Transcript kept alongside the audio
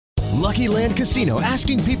Lucky Land Casino,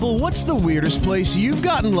 asking people, what's the weirdest place you've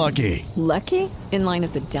gotten lucky? Lucky? In line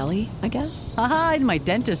at the deli, I guess? Aha, in my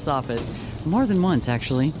dentist's office. More than once,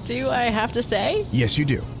 actually. Do I have to say? Yes, you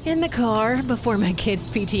do. In the car before my kids'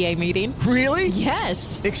 PTA meeting. Really?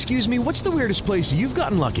 Yes. Excuse me, what's the weirdest place you've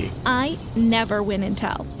gotten lucky? I never win and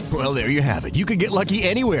tell. Well, there you have it. You can get lucky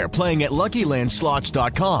anywhere, playing at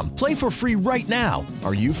LuckyLandSlots.com. Play for free right now.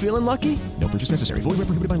 Are you feeling lucky? No purchase necessary. Void where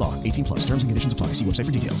prohibited by law. 18 plus. Terms and conditions apply. See website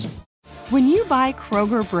for details. When you buy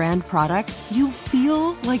Kroger brand products, you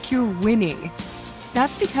feel like you're winning.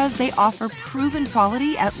 That's because they offer proven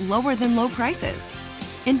quality at lower than low prices.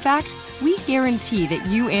 In fact, we guarantee that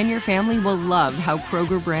you and your family will love how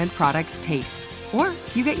Kroger brand products taste, or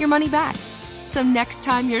you get your money back. So next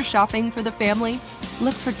time you're shopping for the family,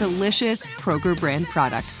 look for delicious Kroger brand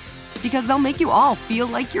products, because they'll make you all feel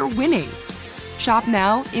like you're winning. Shop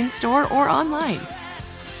now, in-store, or online.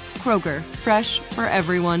 Kroger, fresh for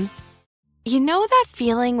everyone. You know that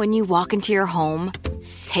feeling when you walk into your home,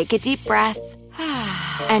 take a deep breath,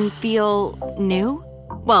 and feel new?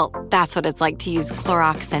 Well, that's what it's like to use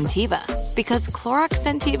Clorox Scentiva. Because Clorox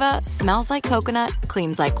Scentiva smells like coconut,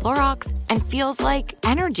 cleans like Clorox, and feels like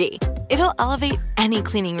energy. It'll elevate any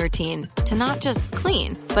cleaning routine to not just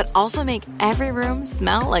clean, but also make every room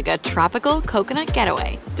smell like a tropical coconut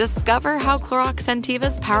getaway. Discover how Clorox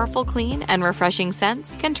Scentiva's powerful clean and refreshing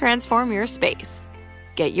scents can transform your space.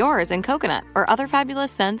 Get yours in coconut or other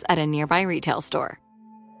fabulous scents at a nearby retail store.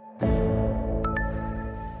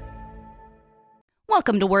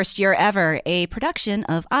 Welcome to Worst Year Ever, a production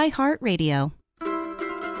of iHeartRadio.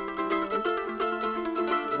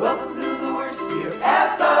 Welcome to the worst year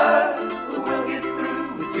ever. We'll get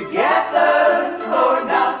through it together or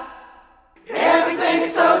not.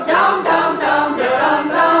 Everything's so dumb, dumb, dumb, dum, dum,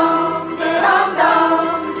 dum, dum,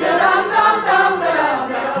 dum, dum, dum,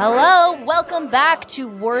 dum. Hello, welcome back to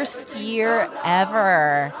Worst Year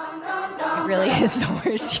Ever. It really is the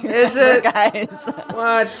worst year Is ever, it? guys.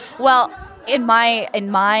 What? Well, in my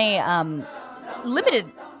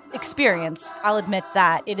limited experience, I'll admit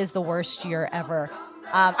that it is the worst year ever.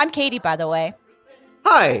 I'm Katie, by the way.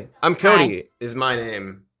 Hi, I'm Cody, is my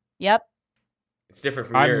name. Yep. It's different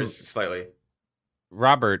from yours slightly.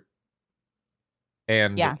 Robert.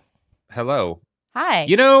 And Yeah. hello. Hi.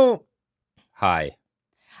 Hi.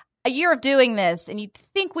 A year of doing this, and you'd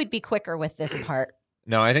think we'd be quicker with this part.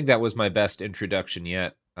 No, I think that was my best introduction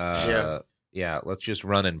yet. Yeah. Yeah, let's just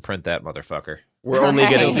run and print that motherfucker. We're only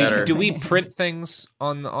getting better. Do we print things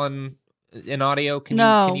on in audio?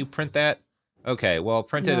 Can you print that? Okay, well,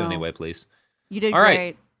 print it anyway, please. You did All right.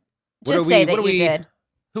 great. Just say that you did.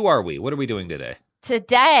 Who are we? What are we doing today?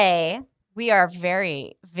 Today, we are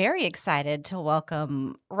very, very excited to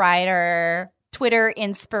welcome writer, Twitter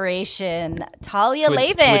inspiration, Talia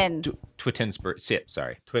Lavin.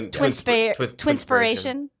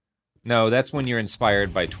 Twinspiration. No, that's when you're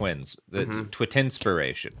inspired by twins. The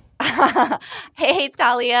Twinspiration. Hey,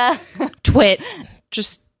 Talia. Twit.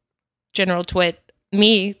 Just general twit.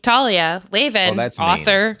 Me, Talia Lavin, that's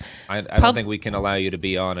author. I don't think we can allow you to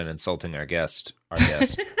be on and insulting our guest.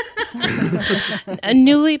 A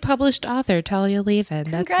newly published author, Talia Lavin.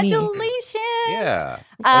 That's Congratulations. me. Yeah.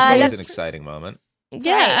 That's an exciting moment.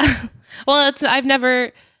 Yeah. Right. Well,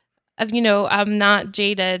 I'm not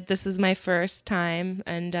jaded. This is my first time.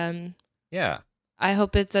 And yeah, I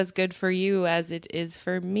hope it's as good for you as it is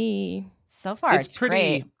for me. So far, it's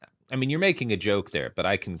pretty great. I mean, you're making a joke there, but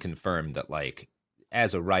I can confirm that, like,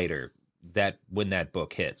 as a writer, that when that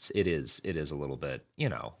book hits, it is a little bit,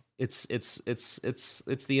 it's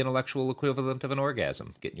the intellectual equivalent of an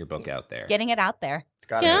orgasm, getting your book out there. Getting it out there.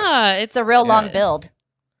 It's a real long build.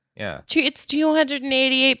 Yeah. It's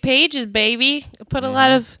 288 pages, baby. I put a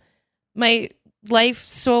lot of my life,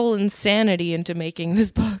 soul, and sanity into making this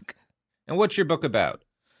book. And what's your book about?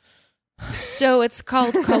 So it's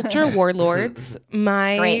called Culture Warlords, Great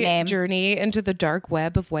my name. journey into the dark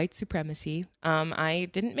web of white supremacy. I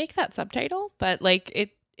didn't make that subtitle, but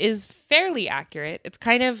it is fairly accurate. It's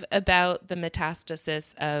kind of about the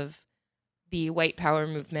metastasis of the white power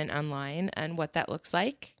movement online and what that looks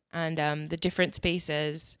like, and the different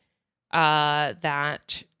spaces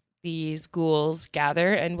that these ghouls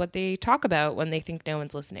gather and what they talk about when they think no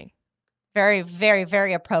one's listening. Very, very,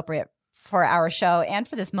 very appropriate for our show and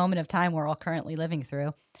for this moment of time we're all currently living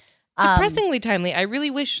through. Depressingly timely. I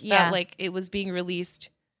really wish that it was being released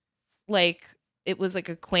it was a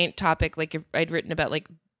quaint topic, if I'd written about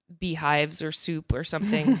beehives or soup or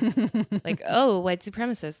something. White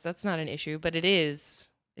supremacists, that's not an issue, but it is.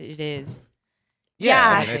 It is.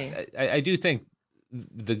 Yeah. I do think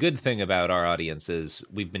the good thing about our audience is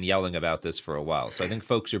we've been yelling about this for a while. So I think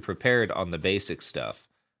folks are prepared on the basic stuff.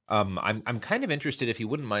 I'm kind of interested if you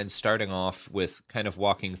wouldn't mind starting off with kind of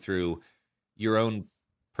walking through your own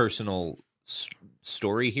personal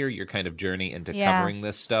story here, your kind of journey into covering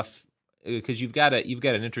this stuff, because you've got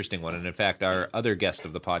an interesting one, and in fact, our other guest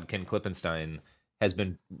of the pod, Ken Klippenstein, has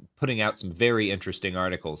been putting out some very interesting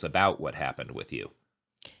articles about what happened with you.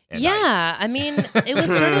 Yeah, I mean, it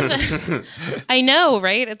was sort of, I know,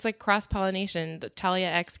 right? It's like cross-pollination, the Talia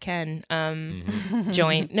X Ken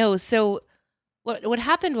joint. No, so what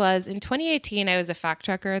happened was in 2018, I was a fact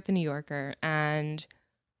checker at the New Yorker, and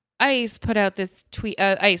ICE put out this tweet,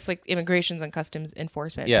 ICE, like Immigrations and Customs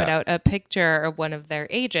Enforcement, put out a picture of one of their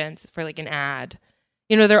agents for like an ad.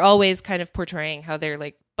 You know, they're always kind of portraying how they're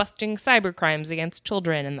like busting cyber crimes against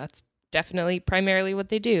children, and that's definitely primarily what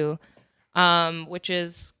they do. Which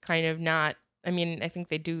is kind of not, I mean, I think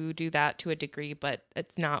they do that to a degree, but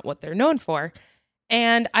it's not what they're known for.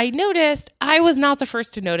 And I noticed, I was not the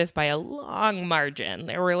first to notice by a long margin.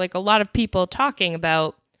 There were like a lot of people talking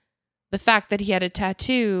about the fact that he had a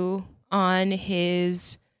tattoo on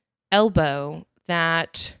his elbow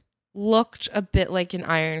that looked a bit like an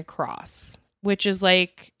iron cross, which is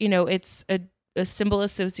like, you know, it's a symbol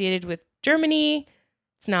associated with Germany.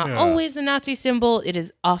 It's not always a Nazi symbol. It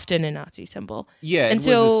is often a Nazi symbol. Yeah, and it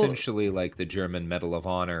was essentially like the German Medal of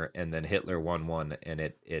Honor, and then Hitler won one, and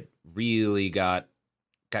it really got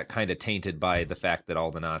kind of tainted by the fact that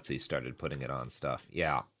all the Nazis started putting it on stuff.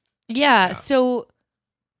 Yeah. So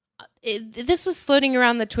this was floating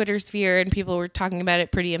around the Twitter sphere, and people were talking about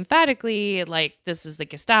it pretty emphatically, like, this is the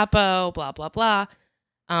Gestapo, blah, blah, blah.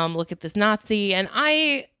 Look at this Nazi. And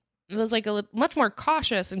I was like much more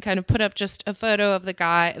cautious and kind of put up just a photo of the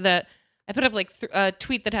guy that I put up like a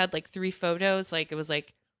tweet that had like 3 photos. Like it was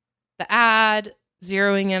like the ad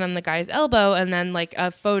zeroing in on the guy's elbow, and then like a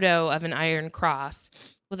photo of an iron cross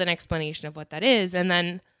with an explanation of what that is. And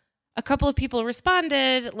then a couple of people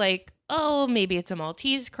responded like, oh, maybe it's a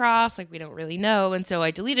Maltese cross. Like we don't really know. And so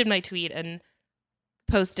I deleted my tweet and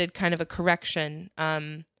posted kind of a correction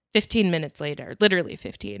 15 minutes later, literally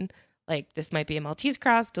 15. Like, this might be a Maltese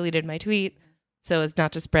cross, deleted my tweet so as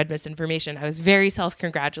not to spread misinformation. I was very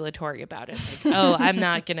self-congratulatory about it. Like, oh, I'm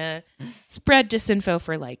not going to spread disinfo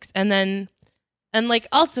for likes. And like,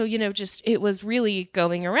 also, you know, just, it was really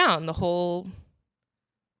going around the whole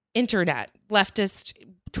internet, leftist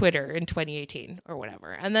Twitter in 2018 or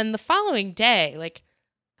whatever. And then the following day, like,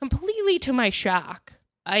 completely to my shock,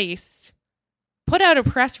 ICE put out a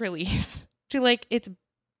press release to, like, its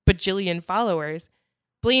bajillion followers,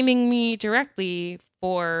 blaming me directly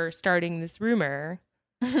for starting this rumor,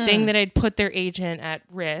 saying that I'd put their agent at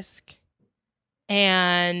risk,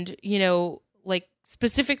 and, you know, like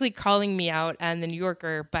specifically calling me out and the New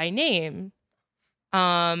Yorker by name,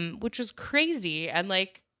 which was crazy. And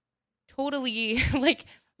like totally like, it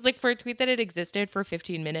was like for a tweet that had existed for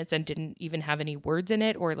 15 minutes and didn't even have any words in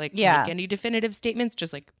it or like make any definitive statements,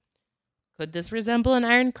 just like, could this resemble an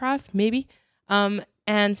iron cross? Maybe.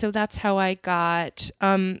 And so that's how I got,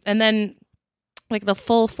 and then like the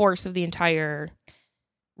full force of the entire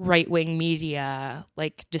right-wing media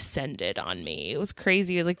like descended on me. It was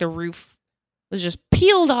crazy. It was like the roof was just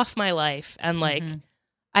peeled off my life. And like,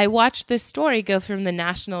 I watched this story go from the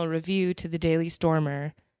National Review to the Daily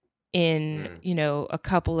Stormer in, you know, a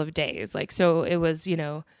couple of days. Like, so it was, you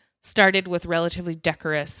know, started with relatively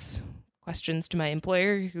decorous questions to my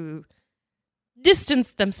employer who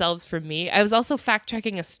distanced themselves from me. I was also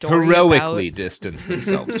fact-checking a story heroically distanced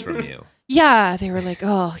themselves from you. Yeah, they were like,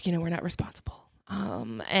 oh, you know, we're not responsible.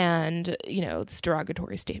 And, you know, this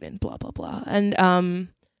derogatory statement, blah, blah, blah. And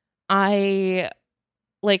I,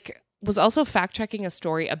 like, was also fact-checking a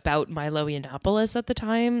story about Milo Yiannopoulos at the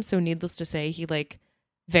time. So needless to say, he, like,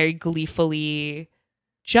 very gleefully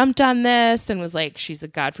jumped on this and was like, she's a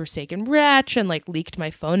godforsaken wretch, and, like, leaked my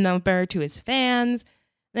phone number to his fans.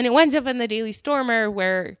 Then it winds up in the Daily Stormer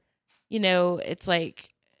where, you know, it's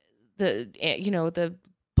like the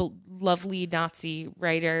lovely Nazi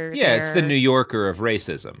writer. Yeah, it's the New Yorker of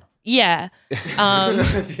racism. Yeah.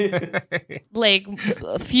 Like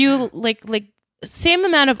a few, like same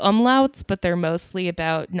amount of umlauts, but they're mostly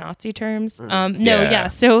about Nazi terms. So,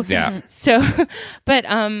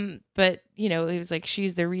 but you know, it was like,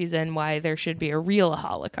 she's the reason why there should be a real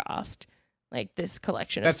Holocaust. Like this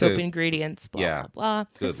collection of soap ingredients, blah, blah, blah.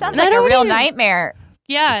 This sounds like a real nightmare.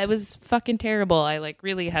 Yeah, it was fucking terrible. I like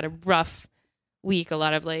really had a rough week. A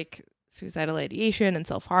lot of like suicidal ideation and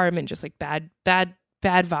self-harm and just like bad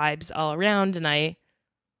vibes all around. And I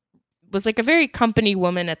was like a very company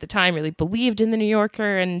woman at the time, really believed in the New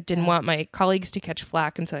Yorker and didn't want my colleagues to catch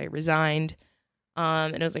flack. And so I resigned.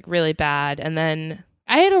 And it was like really bad. And then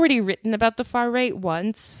I had already written about the far right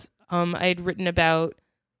once. I had written about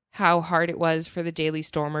how hard it was for the Daily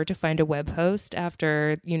Stormer to find a web host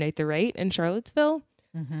after Unite the Right in Charlottesville,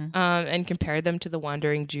 and compared them to the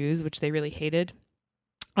Wandering Jews, which they really hated.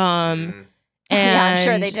 And yeah, I'm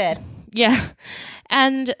sure they did. Yeah.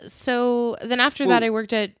 And so then after that, I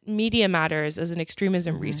worked at Media Matters as an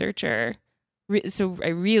extremism researcher. So I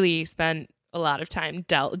really spent a lot of time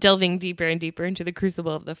delving deeper and deeper into the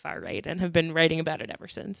crucible of the far right and have been writing about it ever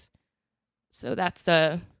since. So that's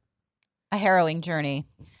a harrowing journey.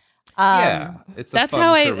 It's that's fun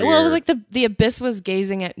how career. well, it was like the abyss was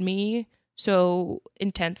gazing at me so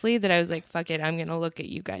intensely that I was like, fuck it, I'm going to look at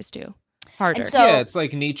you guys too. Harder. Yeah, it's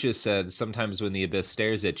like Nietzsche said, sometimes when the abyss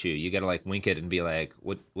stares at you, you got to like wink it and be like,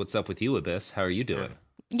 what's up with you, abyss? How are you doing?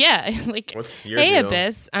 Yeah, like, what's your hey, deal?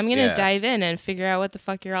 Abyss, I'm going to dive in and figure out what the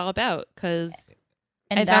fuck you're all about, because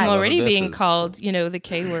And I'm already Love being abysses. called, the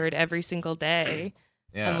K word every single day.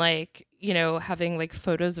 Yeah. And like, having like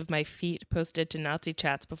photos of my feet posted to Nazi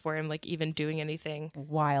chats before I'm like even doing anything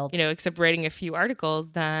wild, except writing a few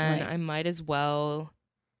articles, then Right. I might as well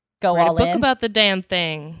Go write all a book in. about the damn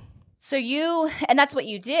thing. So and that's what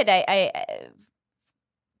you did. I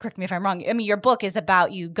correct me if I'm wrong. I mean, your book is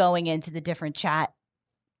about you going into the different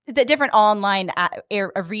online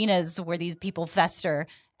arenas where these people fester,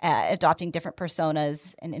 adopting different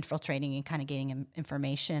personas and infiltrating and kind of getting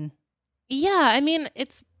information. Yeah, I mean,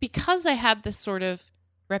 it's because I had this sort of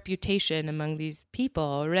reputation among these people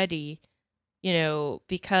already,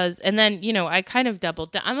 because, and then, I kind of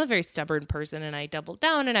doubled down. I'm a very stubborn person, and I doubled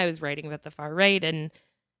down, and I was writing about the far right and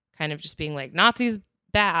kind of just being like, Nazis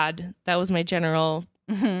bad. That was my general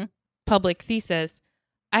public thesis.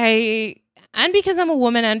 And because I'm a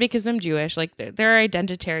woman and because I'm Jewish, like there are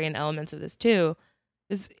identitarian elements of this too,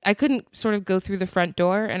 is I couldn't sort of go through the front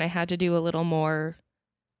door, and I had to do a little more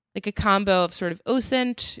like a combo of sort of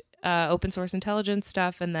OSINT, open source intelligence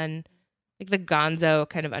stuff, and then like the gonzo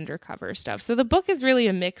kind of undercover stuff. So the book is really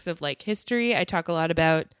a mix of like history. I talk a lot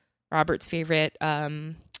about Robert's favorite,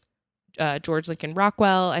 George Lincoln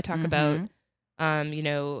Rockwell. I talk about,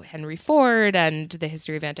 Henry Ford and the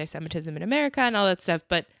history of anti-Semitism in America and all that stuff.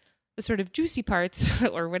 But the sort of juicy parts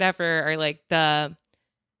or whatever are like the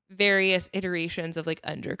various iterations of like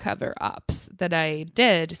undercover ops that I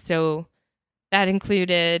did. So that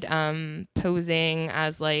included posing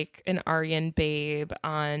as like an Aryan babe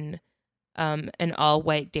on an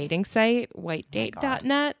all-white dating site,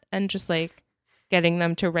 whitedate.net, and just like getting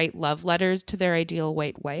them to write love letters to their ideal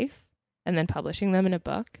white wife and then publishing them in a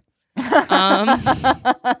book.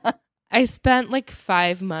 I spent like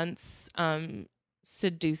 5 months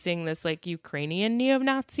seducing this like Ukrainian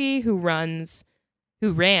neo-Nazi who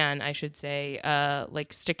ran, I should say,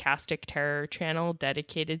 like stochastic terror channel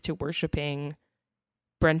dedicated to worshiping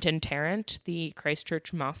Brenton Tarrant, the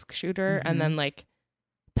Christchurch mosque shooter, and then like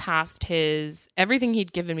passed everything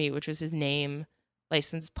he'd given me, which was his name,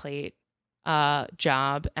 license plate,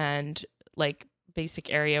 job, and like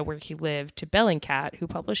basic area where he lived, to Bellingcat, who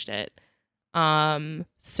published it.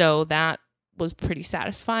 So that was pretty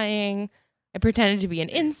satisfying. I pretended to be an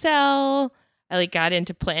incel. I like got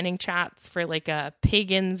into planning chats for like a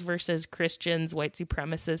pagans versus Christians white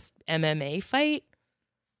supremacist MMA fight.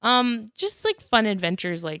 Just like fun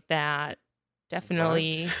adventures like that.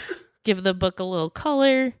 Definitely give the book a little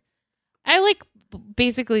color. I like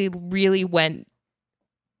basically really went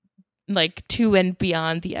like to and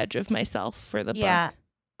beyond the edge of myself for the book. Yeah.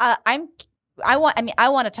 I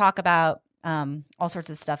want to talk about all sorts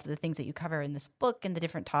of stuff, the things that you cover in this book and the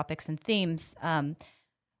different topics and themes.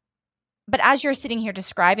 But as you're sitting here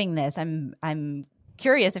describing this, I'm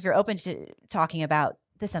curious if you're open to talking about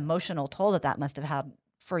this emotional toll that must have had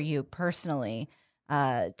for you personally,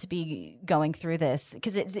 to be going through this,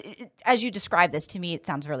 because as you describe this to me, it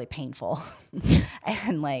sounds really painful.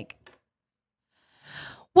 And like,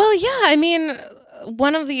 well, yeah, I mean,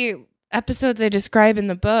 one of the episodes I describe in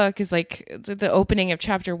the book is like the opening of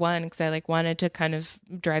chapter 1, because I like wanted to kind of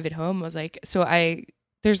drive it home. Was like,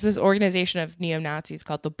 there's this organization of neo-Nazis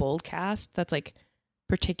called the Bold Cast that's like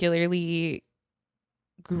particularly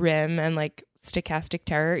grim and like stochastic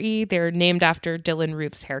terror-y. They're named after Dylan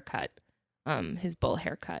Roof's haircut, his bull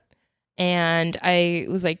haircut. And I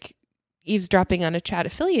was like eavesdropping on a chat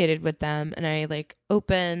affiliated with them, and I like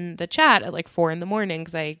opened the chat at like 4 a.m.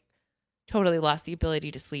 because I totally lost the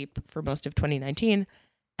ability to sleep for most of 2019.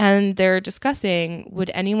 And they're discussing,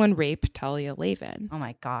 would anyone rape Talia Lavin? Oh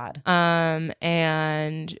my God.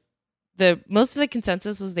 And most of the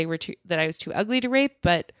consensus was that I was too ugly to rape,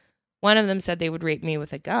 but one of them said they would rape me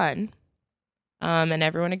with a gun. And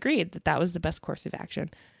everyone agreed that was the best course of action.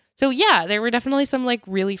 So yeah, there were definitely some like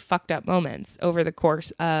really fucked up moments over the course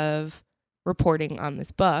of reporting on this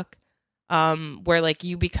book. where like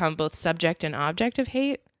you become both subject and object of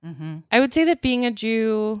hate. Mm-hmm. I would say that being a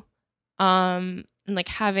Jew, and like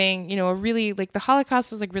having, a really like the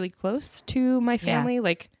Holocaust was like really close to my family.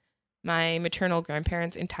 Like my maternal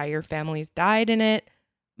grandparents' entire families died in it.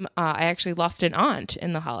 I actually lost an aunt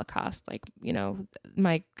in the Holocaust. Like,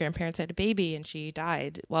 my grandparents had a baby and she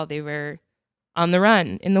died while they were on the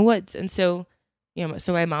run in the woods. And so,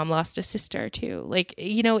 so my mom lost a sister too. Like,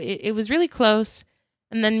 it was really close.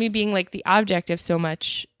 And then me being like the object of so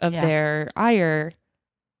much of their ire,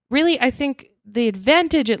 really, I think the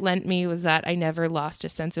advantage it lent me was that I never lost a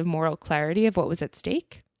sense of moral clarity of what was at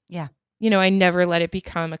stake. Yeah. I never let it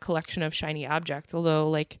become a collection of shiny objects, although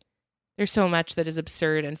like there's so much that is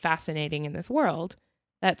absurd and fascinating in this world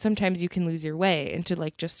that sometimes you can lose your way into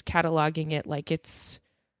like just cataloging it like it's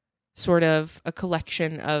sort of a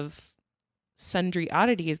collection of sundry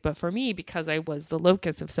oddities. But for me, because I was the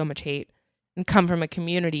locus of so much hate and come from a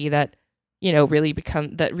community that, really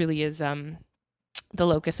is the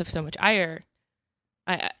locus of so much ire,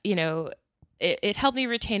 it helped me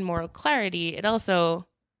retain moral clarity. It also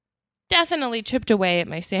definitely chipped away at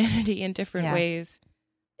my sanity in different ways.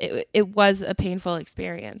 It was a painful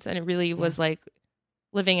experience, and it really was like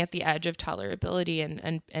living at the edge of tolerability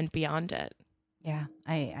and beyond it. Yeah,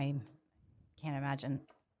 I can't imagine.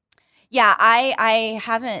 Yeah, I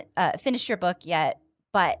haven't finished your book yet,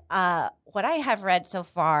 but what I have read so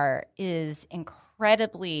far is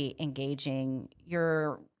incredibly engaging.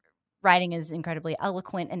 Your writing is incredibly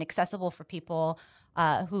eloquent and accessible for people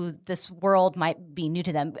who this world might be new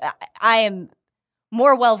to them. I am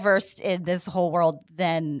more well-versed in this whole world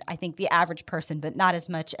than I think the average person, but not as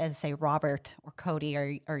much as, say, Robert or Cody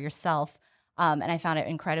or yourself. And I found it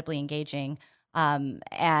incredibly engaging. That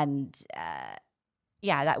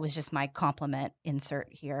was just my compliment insert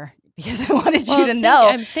here because I wanted you to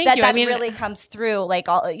know that really comes through, like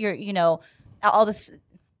all your, all this,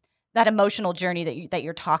 that emotional journey that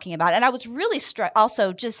you're talking about. And I was really struck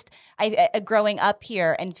also just growing up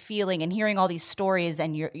here and feeling and hearing all these stories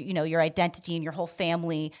and your identity and your whole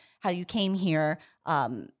family, how you came here,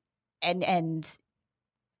 and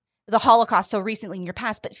the Holocaust so recently in your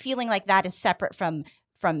past, but feeling like that is separate from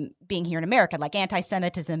being here in America. Like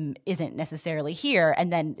anti-Semitism isn't necessarily here.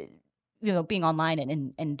 And then, being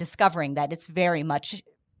online and discovering that it's very much,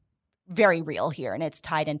 very real here and it's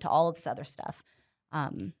tied into all of this other stuff.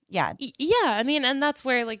 Yeah. I mean, and that's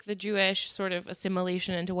where like the Jewish sort of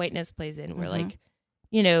assimilation into whiteness plays in, where like,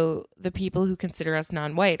 the people who consider us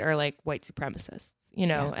non-white are like white supremacists,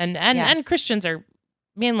 and Christians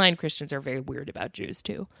mainline Christians are very weird about Jews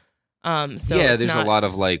too. There's a lot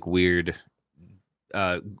of like weird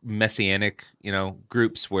messianic,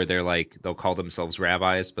 groups where they're like, they'll call themselves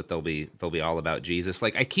rabbis, but they'll be all about Jesus.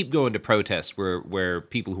 Like I keep going to protests where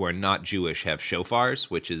people who are not Jewish have shofars,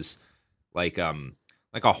 which is like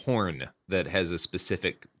a horn that has a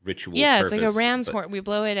specific ritual purpose. It's like a ram's horn. We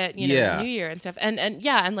blow it at New Year and stuff. And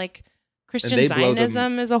like Christian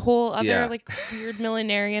Zionism is a whole other like weird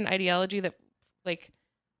millenarian ideology that like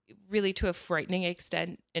really to a frightening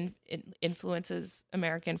extent influences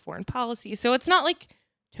American foreign policy. So it's not like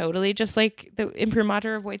totally just like the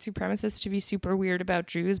imprimatur of white supremacists to be super weird about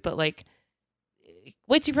Jews, but like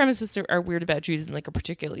white supremacists are weird about Jews in like a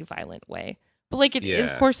particularly violent way. But like it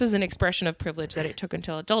of course is an expression of privilege that it took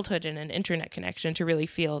until adulthood and an internet connection to really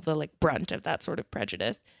feel the like brunt of that sort of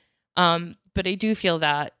prejudice. But I do feel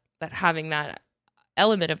that having that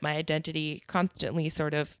element of my identity constantly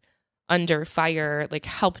sort of under fire like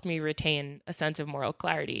helped me retain a sense of moral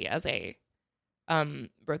clarity as I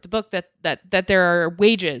wrote the book, that there are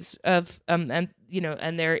wages of and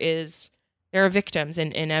there are victims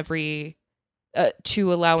in every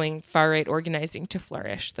to allowing far right organizing to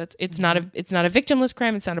flourish. It's not a victimless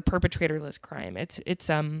crime. It's not a perpetratorless crime. It's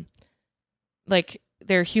like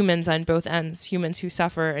there are humans on both ends, humans who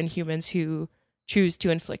suffer and humans who choose to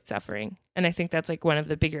inflict suffering. And I think that's like one of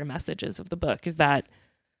the bigger messages of the book is that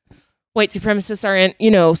white supremacists aren't,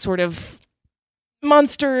 sort of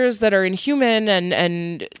monsters that are inhuman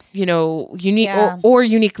and unique or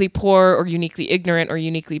uniquely poor or uniquely ignorant or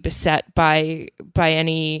uniquely beset by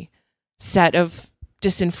any set of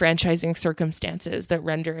disenfranchising circumstances that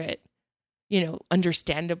render it,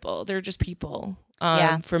 understandable. They're just people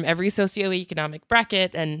from every socioeconomic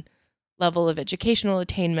bracket and level of educational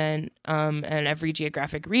attainment and every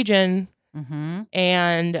geographic region,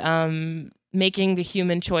 and making the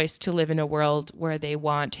human choice to live in a world where they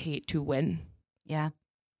want hate to win. Yeah.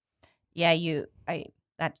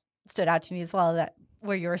 That stood out to me as well. That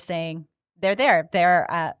where you were saying they're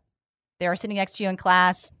sitting next to you in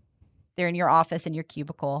class. They're in your office in your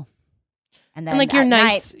cubicle, and then like your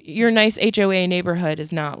nice HOA neighborhood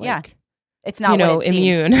is not like It's not what it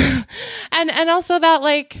immune. seems. and also that,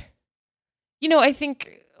 like, I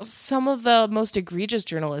think some of the most egregious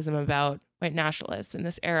journalism about white nationalists in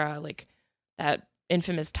this era, like that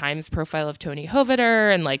infamous Times profile of Tony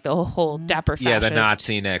Hoveder and like the whole dapper fascist. Yeah, the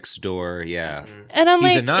Nazi next door. Yeah. And I'm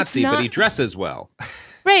He's like, a Nazi, but he dresses well.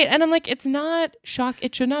 Right. And I'm like, it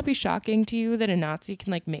should not be shocking to you that a Nazi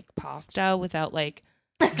can like make pasta without like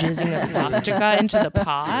jizzing a swastika into the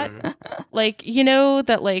pot. Like,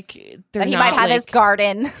 that like they're he not, might have like, his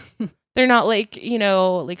garden. They're not like,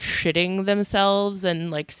 like shitting themselves and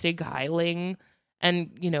like Sig Heiling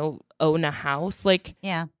and, own a house. Like,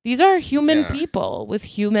 yeah, these are human people with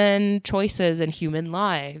human choices and human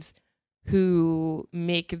lives who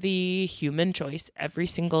make the human choice every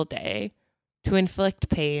single day to inflict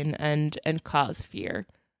pain and cause fear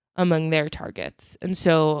among their targets. And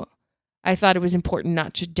so I thought it was important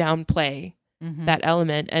not to downplay that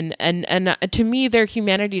element. And to me, their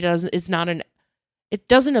humanity it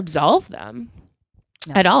doesn't absolve them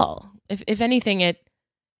at all. If anything,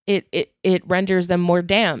 it renders them more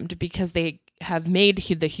damned because they have made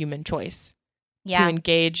the human choice to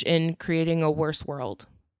engage in creating a worse world.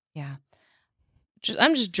 Yeah.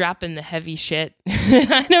 I'm just dropping the heavy shit.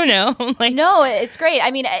 I don't know. Like, no, it's great.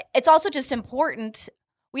 I mean, it's also just important.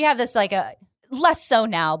 We have this like less so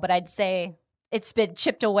now, but I'd say it's been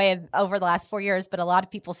chipped away over the last 4 years. But a lot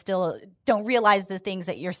of people still don't realize the things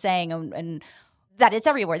that you're saying and that it's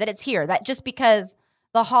everywhere, that it's here, that just because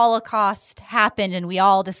the Holocaust happened and we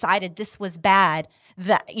all decided this was bad,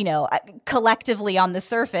 that, collectively on the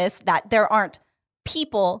surface, that there aren't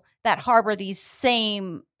people that harbor these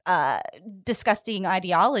same disgusting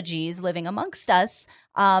ideologies living amongst us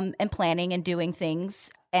and planning and doing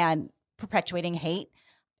things and perpetuating hate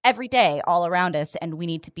every day all around us. And we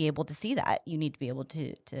need to be able to see that. You need to be able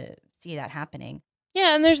to see that happening.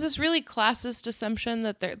 Yeah, and there's this really classist assumption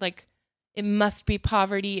that they're like, it must be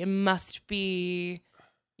poverty. It must be,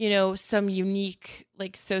 some unique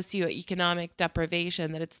like socioeconomic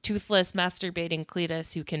deprivation, that it's toothless, masturbating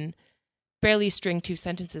Cletus who can barely string two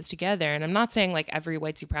sentences together. And I'm not saying like every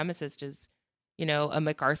white supremacist is, a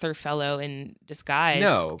MacArthur fellow in disguise.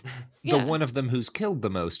 No, the one of them who's killed the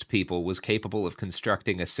most people was capable of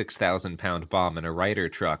constructing a 6,000-pound bomb in a Ryder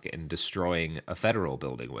truck and destroying a federal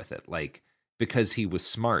building with it. Like, because he was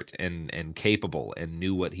smart and capable and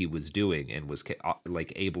knew what he was doing and was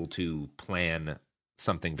like able to plan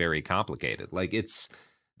something very complicated. Like, it's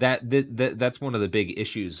that's one of the big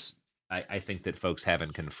issues I think that folks have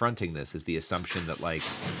in confronting this, is the assumption that like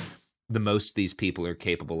the most these people are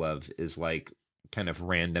capable of is like kind of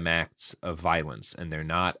random acts of violence and they're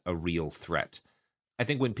not a real threat. I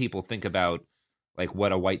think when people think about like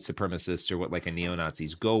what a white supremacist or what like a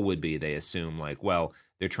neo-Nazi's goal would be, they assume like, well,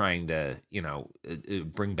 they're trying to,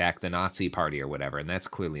 bring back the Nazi party or whatever. And that's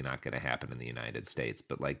clearly not going to happen in the United States.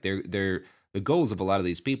 But like the goals of a lot of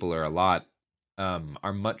these people are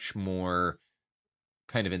are much more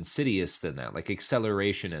kind of insidious than that. Like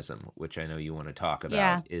accelerationism, which I know you want to talk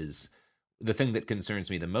about, is the thing that concerns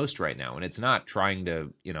me the most right now. And it's not trying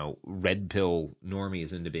to, red pill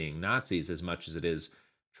normies into being Nazis as much as it is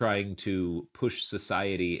trying to push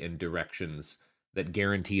society in directions that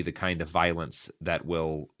guarantee the kind of violence that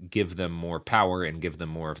will give them more power and give them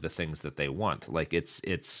more of the things that they want. Like it's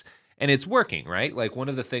working, right? Like one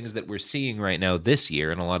of the things that we're seeing right now this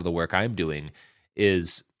year, and a lot of the work I'm doing,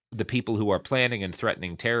 is the people who are planning and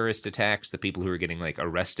threatening terrorist attacks, the people who are getting like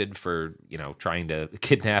arrested for, trying to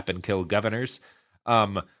kidnap and kill governors.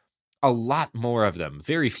 A lot more of them,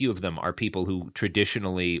 very few of them, are people who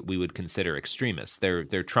traditionally we would consider extremists.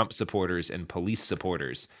 They're Trump supporters and police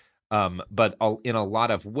supporters. But in a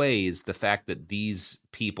lot of ways, the fact that these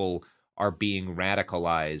people are being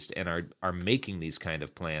radicalized and are making these kind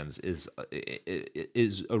of plans is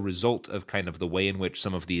a result of kind of the way in which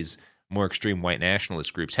some of these more extreme white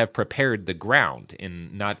nationalist groups have prepared the ground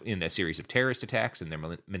not in a series of terrorist attacks and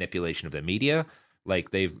their manipulation of the media.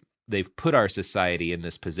 Like they've put our society in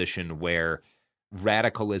this position where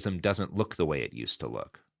radicalism doesn't look the way it used to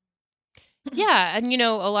look. Yeah, and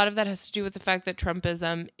a lot of that has to do with the fact that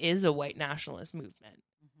Trumpism is a white nationalist movement.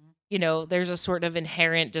 There's a sort of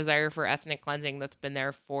inherent desire for ethnic cleansing that's been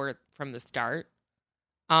there from the start.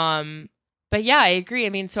 But yeah, I agree. I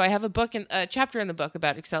mean, so I have a chapter in the book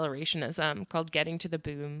about accelerationism called "Getting to the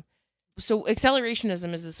Boom." So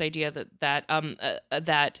accelerationism is this idea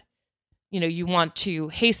that you want to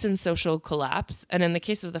hasten social collapse, and in the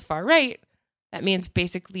case of the far right, that means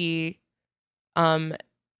basically, out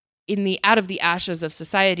of the ashes of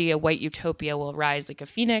society, a white utopia will rise like a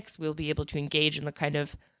phoenix. We'll be able to engage in the kind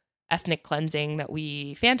of ethnic cleansing that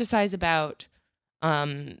we fantasize about.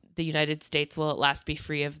 The United States will at last be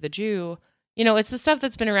free of the Jew. it's the stuff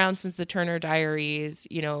that's been around since the Turner Diaries,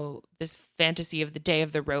 this fantasy of the day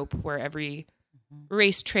of the rope where every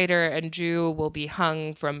race traitor and Jew will be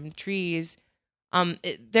hung from trees.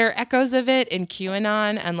 There are echoes of it in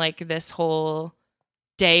QAnon and like this whole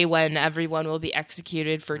day when everyone will be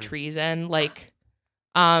executed for treason. Like,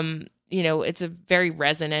 it's a very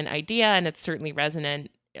resonant idea, and it's certainly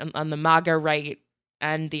resonant on the MAGA right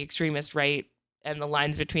and the extremist right, and the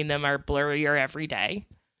lines between them are blurrier every day.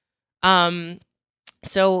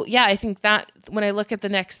 So yeah, I think that when I look at the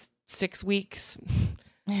next 6 weeks,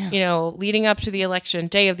 leading up to the election,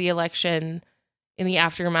 day of the election, in the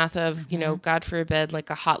aftermath of, God forbid, like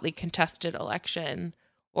a hotly contested election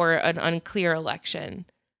or an unclear election,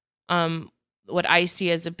 what I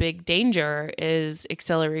see as a big danger is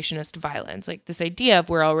accelerationist violence. Like this idea of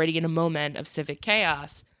we're already in a moment of civic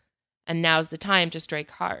chaos and now's the time to strike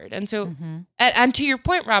hard. And so, and to your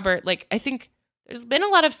point, Robert, like I think there's been a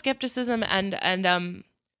lot of skepticism and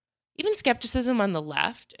even skepticism on the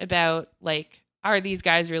left about like, are these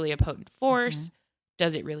guys really a potent force?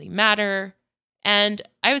 Does it really matter? And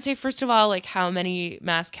I would say, first of all, like how many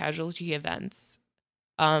mass casualty events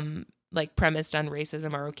like premised on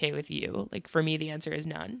racism are okay with you? Like for me, the answer is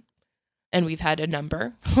none. And we've had a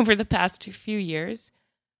number over the past few years.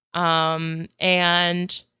 And,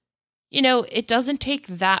 it doesn't take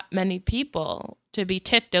that many people to be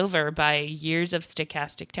tipped over by years of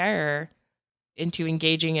stochastic terror into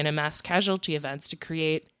engaging in a mass casualty events to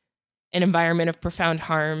create an environment of profound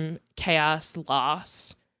harm, chaos,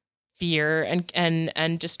 loss, fear,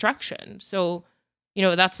 and destruction. So,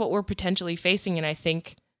 that's what we're potentially facing. And I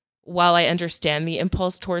think while I understand the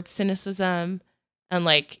impulse towards cynicism and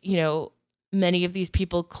like, many of these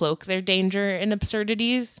people cloak their danger in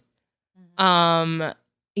absurdities,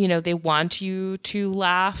 they want you to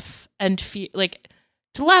laugh and feel like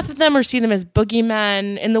to laugh at them or see them as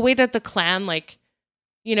boogeymen in the way that the Klan, like,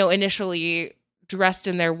 initially dressed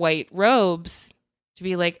in their white robes to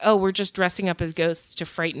be like, oh, we're just dressing up as ghosts to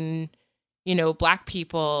frighten, Black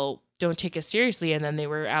people, don't take us seriously. And then they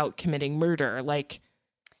were out committing murder. Like,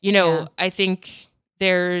 I think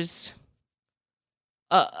there's,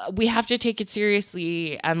 we have to take it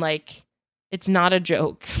seriously. And like, it's not a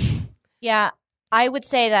joke. Yeah. I would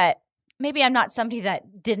say that maybe I'm not somebody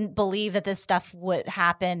that didn't believe that this stuff would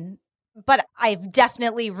happen, but I've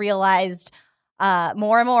definitely realized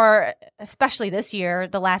more and more, especially this year,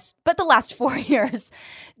 the last 4 years,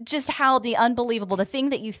 just how the thing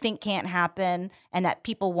that you think can't happen and that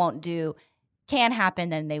people won't do can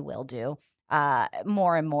happen and they will do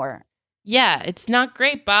more and more. Yeah, it's not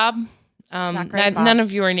great, Bob. Bob. None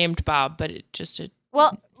of you are named Bob, but it just...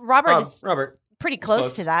 Robert is pretty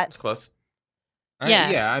close to that. It's close.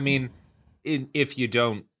 Yeah. I mean, if you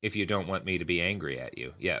don't want me to be angry at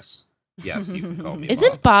you, yes, you can call me.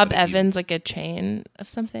 Isn't Bob Evans like a chain of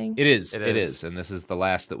something? It is, and this is the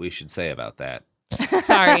last that we should say about that.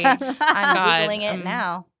 Sorry, I'm Googling it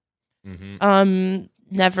now.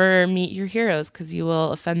 Never meet your heroes because you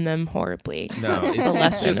will offend them horribly. No,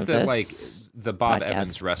 it's just that like the Bob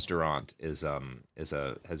Evans restaurant has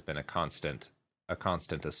been a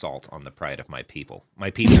constant assault on the pride of my people.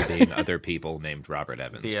 My people being other people named Robert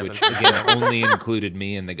Evans, which again only included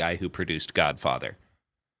me and the guy who produced Godfather.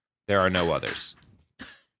 There are no others.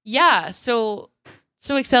 Yeah, so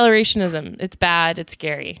accelerationism, it's bad, it's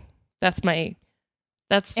scary. That's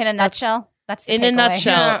in a nutshell. That's the in takeaway. A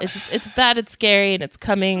nutshell. Yeah. It's bad, it's scary, and it's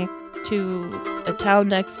coming to a town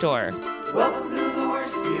next door. Welcome to the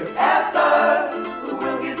worst year ever.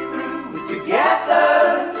 We'll get through it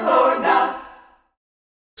together or not.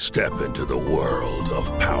 Step into the world of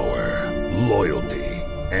power, loyalty,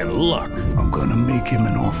 and luck. I'm gonna make him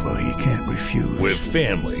an offer he can't refuse. With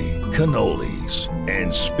family, cannolis,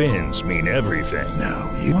 and spins mean everything.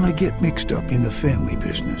 Now, you wanna get mixed up in the family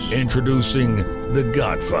business. Introducing The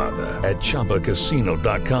Godfather at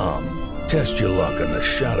ChumbaCasino.com. Test your luck in the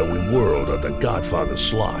shadowy world of The Godfather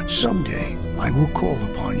slot. Someday, I will call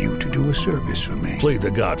upon you to do a service for me. Play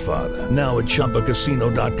The Godfather now at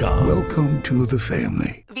ChumbaCasino.com. Welcome to the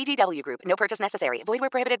family. VGW Group. No purchase necessary. Void where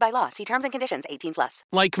prohibited by law. See terms and conditions. 18+.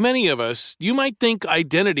 Like many of us, you might think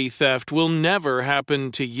identity theft will never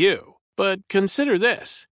happen to you. But consider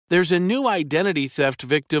this. There's a new identity theft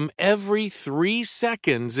victim every 3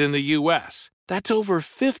 seconds in the U.S. That's over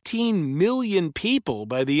 15 million people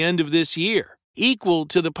by the end of this year, equal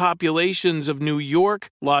to the populations of New York,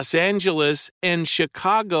 Los Angeles, and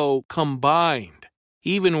Chicago combined.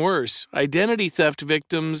 Even worse, identity theft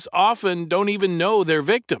victims often don't even know they're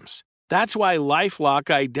victims. That's why LifeLock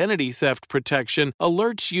Identity Theft Protection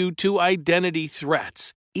alerts you to identity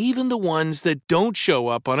threats, even the ones that don't show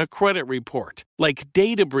up on a credit report, like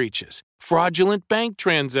data breaches, fraudulent bank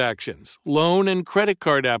transactions, loan and credit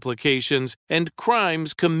card applications, and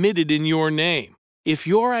crimes committed in your name. If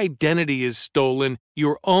your identity is stolen,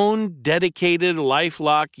 your own dedicated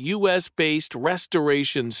LifeLock U.S.-based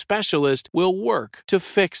restoration specialist will work to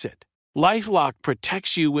fix it. LifeLock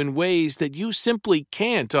protects you in ways that you simply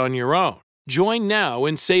can't on your own. Join now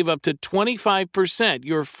and save up to 25%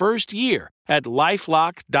 your first year at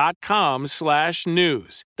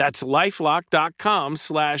LifeLock.com/news. That's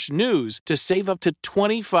LifeLock.com/news to save up to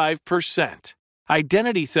 25%.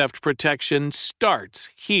 Identity theft protection starts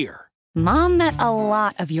here. Mom met a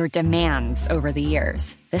lot of your demands over the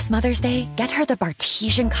years. This Mother's Day, get her the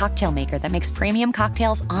Bartesian cocktail maker that makes premium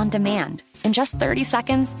cocktails on demand. In just 30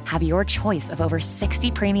 seconds, have your choice of over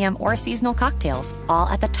 60 premium or seasonal cocktails, all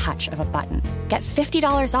at the touch of a button. Get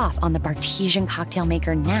 $50 off on the Bartesian cocktail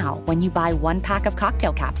maker now when you buy 1 pack of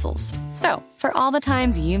cocktail capsules. So, for all the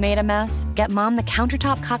times you made a mess, get Mom the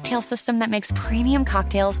countertop cocktail system that makes premium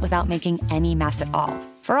cocktails without making any mess at all.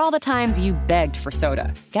 For all the times you begged for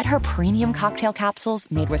soda, get her premium cocktail capsules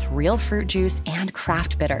made with real fruit juice and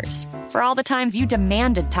craft bitters. For all the times you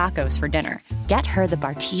demanded tacos for dinner, get her the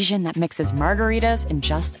Bartesian that mixes margaritas in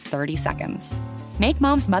just 30 seconds. Make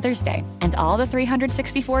Mom's Mother's Day and all the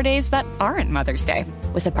 364 days that aren't Mother's Day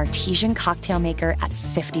with a Bartesian cocktail maker at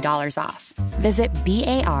 $50 off. Visit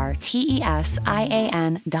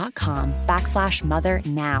BARTESIAN.com/mother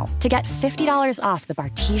now to get $50 off the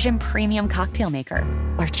Bartesian Premium Cocktail Maker.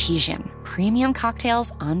 Bartesian, premium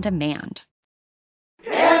cocktails on demand.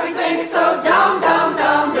 Everything's so dumb, dumb,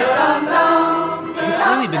 dumb, dumb, dumb.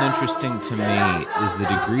 What's really been interesting to me is the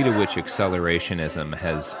degree to which accelerationism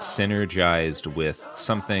has synergized with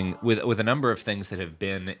something, with a number of things that have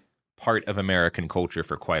been part of American culture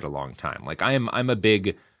for quite a long time. Like I'm a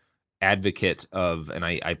big advocate of, and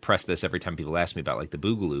I press this every time people ask me about like the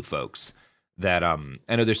Boogaloo folks, that I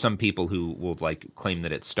know there's some people who will like claim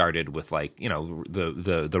that it started with like, you know,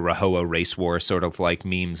 the Rahowa race war sort of like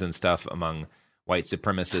memes and stuff among white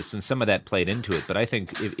supremacists, and some of that played into it. But I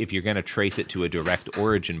think if you're going to trace it to a direct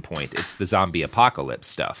origin point, it's the zombie apocalypse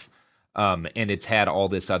stuff. And it's had all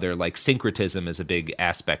this other, like syncretism is a big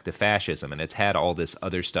aspect of fascism, and it's had all this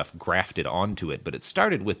other stuff grafted onto it. But it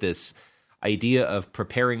started with this idea of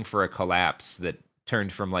preparing for a collapse that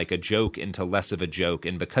turned from like a joke into less of a joke.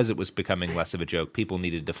 And because it was becoming less of a joke, people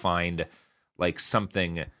needed to find like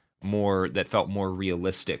something more that felt more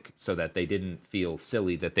realistic so that they didn't feel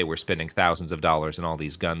silly that they were spending thousands of dollars on all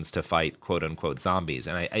these guns to fight quote unquote zombies.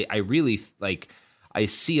 And I really like, I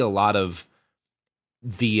see a lot of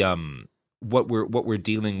the what we're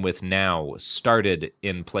dealing with now started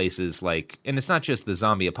in places like, and it's not just the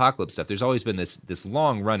zombie apocalypse stuff. There's always been this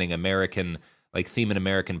long running American like theme in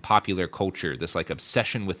American popular culture, this like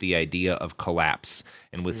obsession with the idea of collapse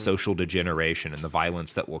and with social degeneration and the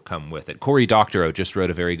violence that will come with it. Cory Doctorow just wrote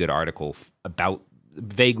a very good article about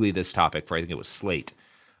vaguely this topic for, I think it was Slate,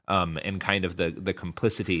 and kind of the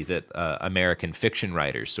complicity that American fiction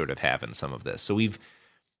writers sort of have in some of this. So we've,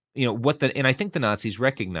 you know, and I think the Nazis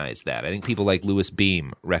recognized that. I think people like Louis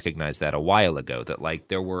Beam recognized that a while ago, that like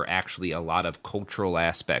there were actually a lot of cultural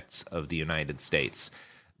aspects of the United States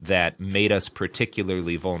that made us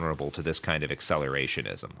particularly vulnerable to this kind of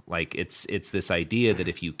accelerationism. Like it's this idea that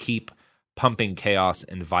if you keep pumping chaos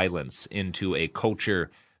and violence into a culture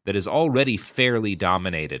that is already fairly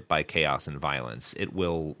dominated by chaos and violence, it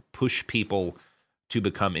will push people to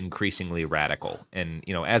become increasingly radical. And,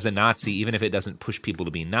 you know, as a Nazi, even if it doesn't push people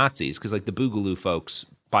to be Nazis, because like the Boogaloo folks,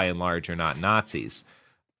 by and large, are not Nazis,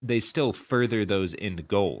 they still further those end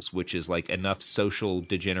goals, which is like enough social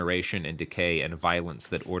degeneration and decay and violence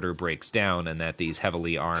that order breaks down and that these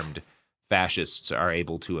heavily armed fascists are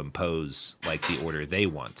able to impose like the order they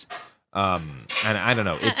want. And I don't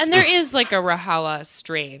know. And there is like a Rahowa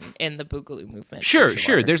strain in the Boogaloo movement. Sure.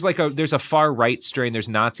 There's a far right strain. There's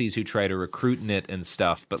Nazis who try to recruit in it and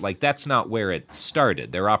stuff, but like that's not where it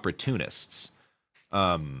started. They're opportunists.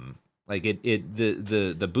 Like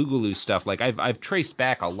the Boogaloo stuff, like I've traced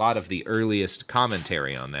back a lot of the earliest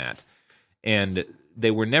commentary on that, and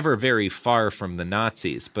they were never very far from the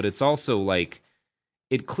Nazis, but it's also like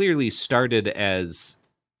it clearly started as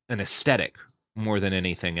an aesthetic more than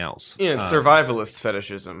anything else. Yeah, survivalist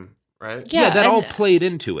fetishism, right? Yeah, that all played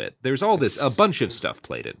into it. There's all this, a bunch of stuff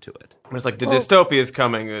played into it. It's like the dystopia is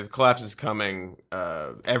coming, the collapse is coming.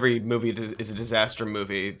 Every movie is a disaster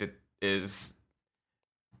movie that is...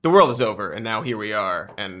 The world is over, and now here we are.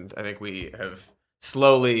 And I think we have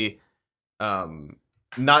slowly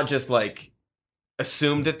not just, like,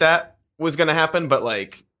 assumed that was going to happen, but,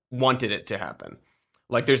 like, wanted it to happen.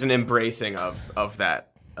 Like, there's an embracing of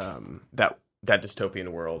that that dystopian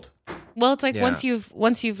world. Well, it's like once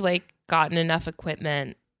you've like gotten enough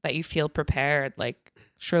equipment that you feel prepared, like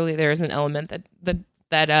surely there is an element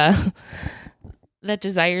that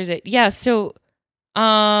desires it. Yeah. So,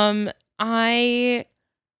 I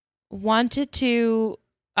wanted to,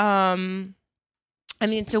 so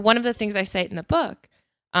one of the things I cite in the book,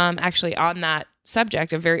 actually on that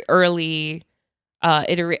subject, a very early,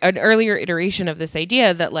 an earlier iteration of this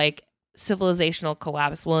idea that like civilizational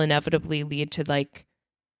collapse will inevitably lead to like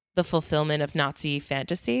the fulfillment of Nazi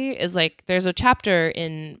fantasy is like, there's a chapter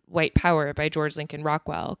in White Power by George Lincoln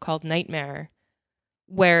Rockwell called Nightmare,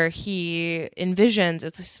 where he envisions,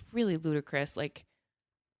 it's this really ludicrous, like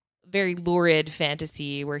very lurid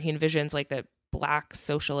fantasy where he envisions like the Black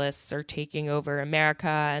socialists are taking over America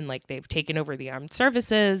and like they've taken over the armed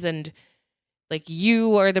services and like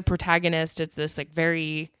you are the protagonist. It's this like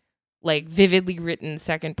very like vividly written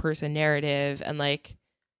second person narrative, and like,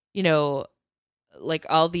 you know, like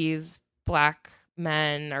all these Black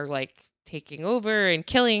men are like taking over and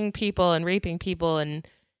killing people and raping people, and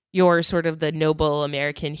you're sort of the noble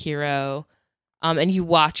American hero. And you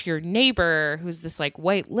watch your neighbor, who's this like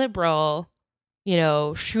white liberal, you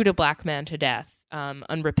know, shoot a Black man to death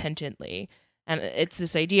unrepentantly. And it's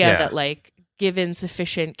this idea that like given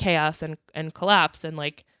sufficient chaos and collapse and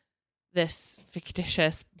like this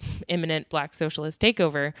fictitious imminent Black socialist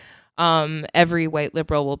takeover, every white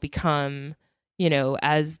liberal will become, you know,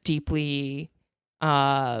 as deeply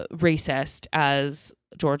racist as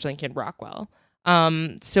George Lincoln Rockwell.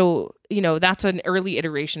 So, you know, that's an early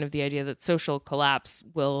iteration of the idea that social collapse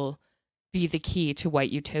will be the key to white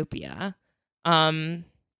utopia. And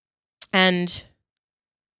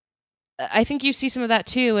I think you see some of that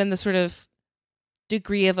too in the sort of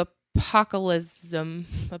degree of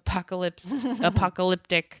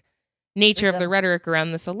apocalyptic nature of the rhetoric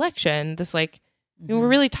around this election. This like, you know, we're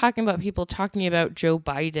really talking about people talking about Joe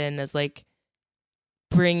Biden as like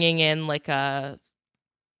bringing in like a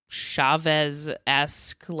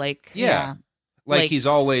Chavez-esque like like he's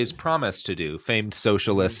always promised to do, famed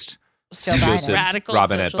socialist Joseph radical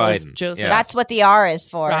Robinette socialist Biden. Joseph. That's what the R is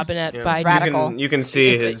for. Robinette Biden. Radical. You can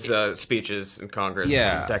see his speeches in Congress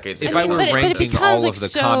from decades if ago. I were ranking all of the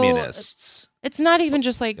so, communists, it's not even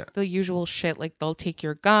just like the usual shit like they'll take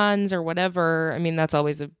your guns or whatever. I mean, that's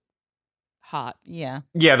always a hot yeah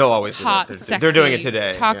they'll always do hot that. sexy They're doing it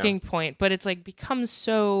today talking point, but it's like becomes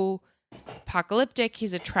so apocalyptic.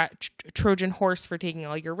 He's a Trojan horse for taking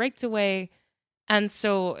all your rights away. And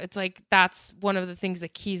so it's like that's one of the things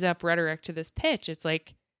that keys up rhetoric to this pitch. It's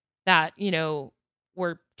like that, you know,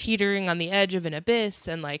 we're teetering on the edge of an abyss,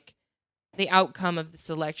 and like the outcome of this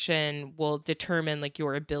election will determine like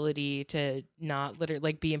your ability to not literally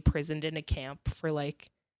like be imprisoned in a camp for like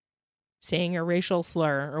saying a racial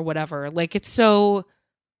slur or whatever. Like it's so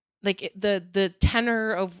like the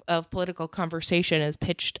tenor of political conversation is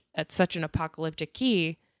pitched at such an apocalyptic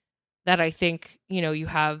key that I think, you know, you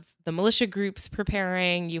have the militia groups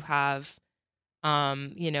preparing, you have,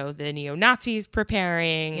 you know, the neo-Nazis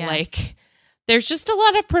preparing, like there's just a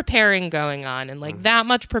lot of preparing going on, and like that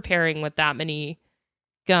much preparing with that many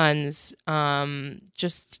guns,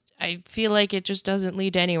 just, I feel like it just doesn't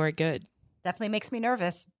lead to anywhere good. Definitely makes me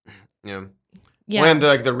nervous. Yeah. Yeah. When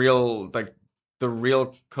the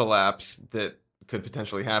real collapse that could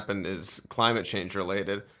potentially happen is climate change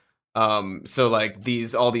related. So like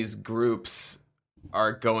all these groups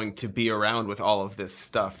are going to be around with all of this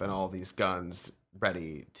stuff and all these guns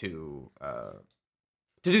ready to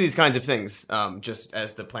do these kinds of things, just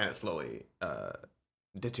as the planet slowly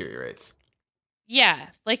deteriorates. Yeah,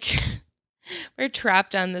 like we're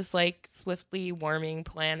trapped on this like swiftly warming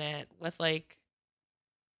planet with like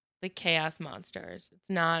the chaos monsters. It's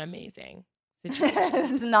not amazing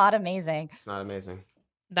situation. It's not amazing. It's not amazing.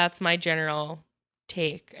 That's my general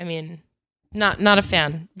take. I mean, not a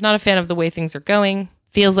fan. Not a fan of the way things are going.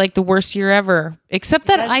 Feels like the worst year ever. Except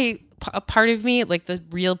that a part of me, like the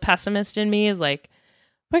real pessimist in me, is like,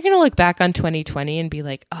 we're gonna look back on 2020 and be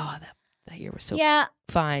like, oh, that year was so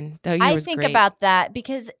fine. That year was think great. about that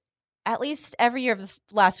because at least every year of the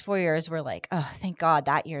last 4 years, we're like, oh, thank God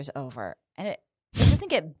that year's over, and it doesn't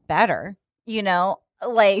get better. You know,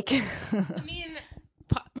 like. I mean,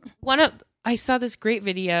 I saw this great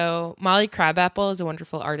video. Molly Crabapple is a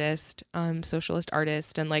wonderful artist, socialist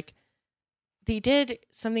artist, and like they did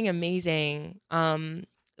something amazing.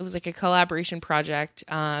 It was like a collaboration project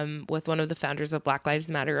with one of the founders of Black Lives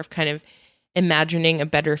Matter of kind of imagining a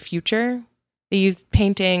better future. They used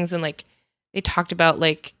paintings and like they talked about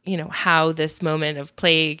like, you know, how this moment of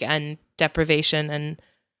plague and deprivation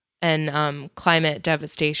and climate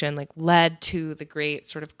devastation like led to the great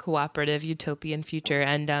sort of cooperative utopian future.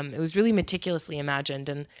 And it was really meticulously imagined.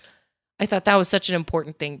 And I thought that was such an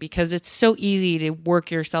important thing because it's so easy to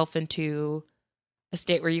work yourself into a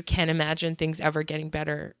state where you can't imagine things ever getting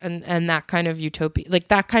better. And that kind of utopia, like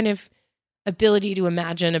that kind of ability to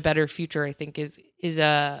imagine a better future, I think is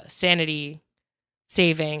a sanity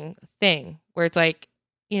saving thing where it's like,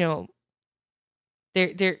 you know,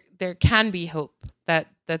 there can be hope that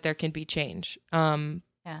there can be change.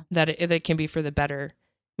 That it can be for the better. It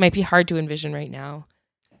might be hard to envision right now,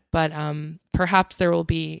 but perhaps there will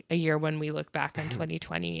be a year when we look back on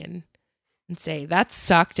 2020 and say that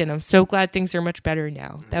sucked, and I'm so glad things are much better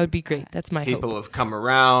now. That would be great. That's my People hope. have come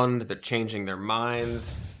around. They're changing their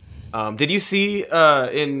minds. Did you see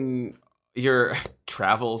in your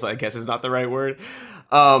travels, I guess is not the right word,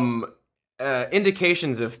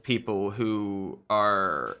 indications of people who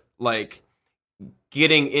are like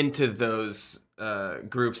getting into those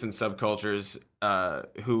groups and subcultures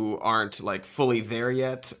who aren't like fully there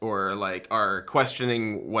yet, or like are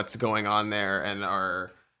questioning what's going on there, and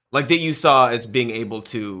are like that you saw as being able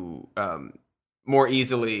to more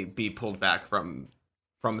easily be pulled back from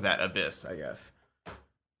that abyss, I guess?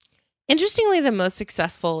 Interestingly, the most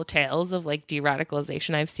successful tales of like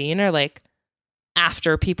de-radicalization I've seen are like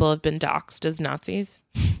after people have been doxxed as Nazis.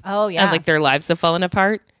 Oh yeah. And like their lives have fallen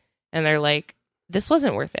apart and they're like, this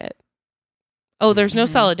wasn't worth it. Oh, there's no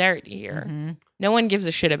solidarity here. No one gives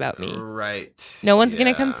a shit about me. Right. No one's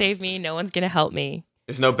going to come save me. No one's going to help me.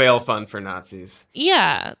 There's no bail fund for Nazis.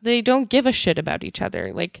 Yeah, they don't give a shit about each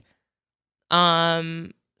other. Like,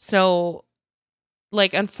 so,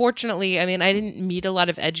 like, unfortunately, I mean, I didn't meet a lot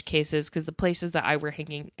of edge cases because the places that I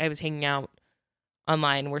was hanging out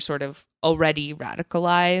online were sort of already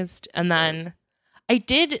radicalized. And then I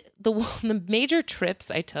did the major trips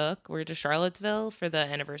I took were to Charlottesville for the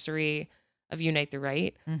anniversary of Unite the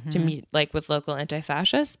Right to meet like with local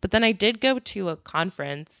anti-fascists. But then I did go to a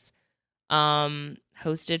conference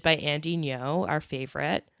hosted by Andy Ngo, our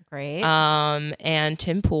favorite. Great. And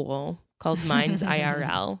Tim Pool called Minds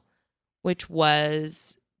IRL, which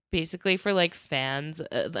was basically for like fans.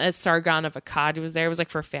 Sargon of Akkad was there. It was like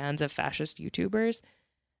for fans of fascist YouTubers.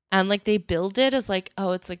 And like they billed it as like,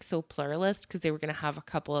 oh, it's like so pluralist because they were going to have a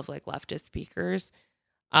couple of like leftist speakers.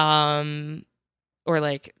 Or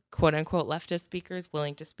like quote unquote leftist speakers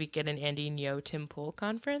willing to speak at an Andy Ngo Tim Pool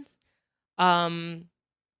conference.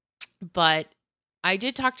 But I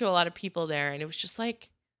did talk to a lot of people there, and it was just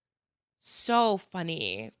like so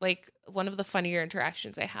funny. Like one of the funnier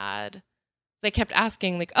interactions I had, they kept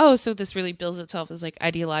asking like, oh, so this really bills itself as like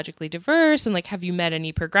ideologically diverse, and like, have you met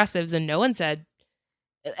any progressives? And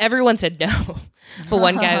everyone said no. But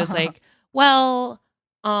one guy was like, well,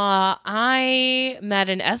 I met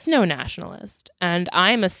an ethno-nationalist and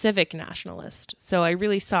I'm a civic nationalist. So I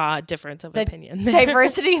really saw a difference of opinion there.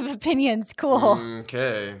 Diversity of opinions. Cool.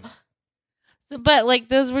 Okay. So, but like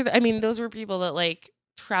those were people that like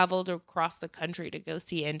traveled across the country to go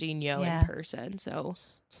see Andy Ngo in person. So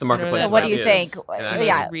it's the marketplace. So what do you think?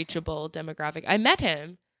 Yeah. Reachable demographic. I met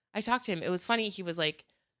him. I talked to him. It was funny. He was like,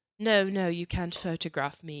 no, you can't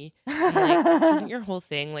photograph me. I'm like, isn't your whole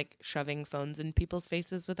thing like shoving phones in people's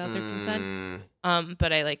faces without their consent?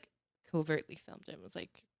 But I like covertly filmed him. I was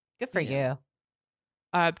like, good for you.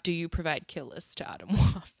 Do you provide kill lists to Adam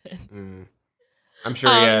Waffen? I'm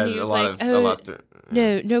sure he had a lot.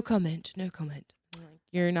 No comment. I'm like,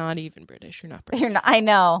 you're not even British. You're not British. You're not. I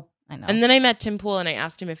know. And then I met Tim Pool and I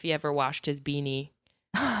asked him if he ever washed his beanie,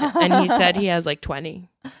 and he said he has like 20.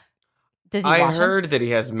 Does he I heard that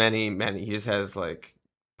he has many. He just has like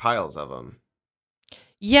piles of them.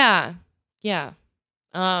 Yeah.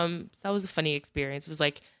 That was a funny experience. It was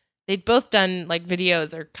like they'd both done like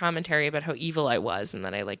videos or commentary about how evil I was, and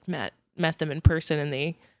then I like met them in person, and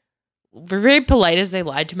they were very polite as they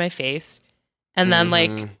lied to my face. And then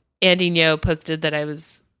like Andy Ngo posted that I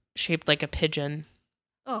was shaped like a pigeon.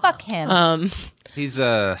 Oh, fuck him. He's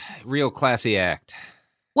a real classy act.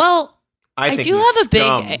 Well, I do have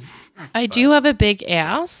a big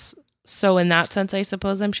ass, so in that sense, I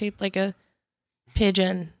suppose I'm shaped like a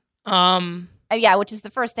pigeon. Yeah, which is the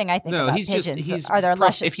first thing I think about pigeons. Are there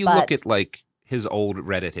luscious If you butts? look at like his old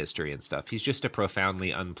Reddit history and stuff, he's just a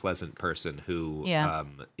profoundly unpleasant person who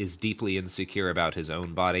is deeply insecure about his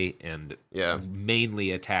own body and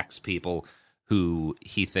mainly attacks people who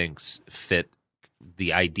he thinks fit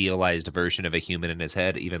the idealized version of a human in his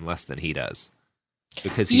head even less than he does.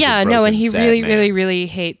 Because he's and he really, man. really, really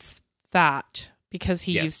hates fat because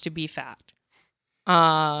he used to be fat.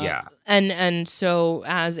 And so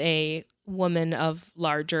as a woman of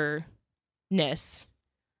largerness,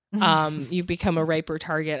 you become a riper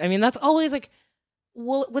target. I mean, that's always like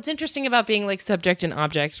Well, what's interesting about being like subject and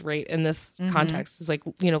object, right, in this context is like,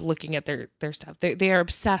 looking at their stuff. They are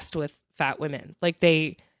obsessed with fat women. Like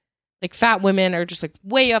fat women are just like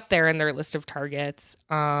way up there in their list of targets.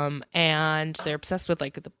 And they're obsessed with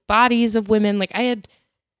like the bodies of women. Like I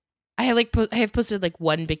have posted like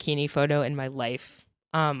one bikini photo in my life,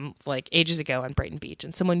 like ages ago on Brighton Beach,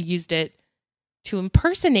 and someone used it to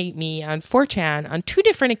impersonate me on 4chan on 2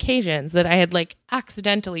 different occasions that I had like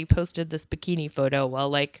accidentally posted this bikini photo while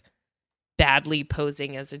like badly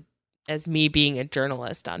posing as me being a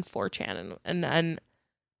journalist on 4chan, and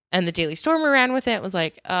the Daily Stormer ran with it. Was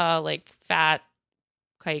like fat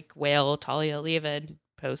kike whale Talia Leavid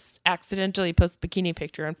accidentally post bikini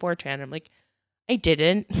picture on 4chan. I'm like, I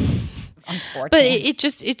didn't. But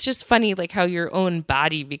it's just funny like how your own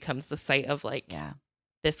body becomes the site of like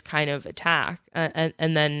this kind of attack,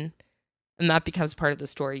 and that becomes part of the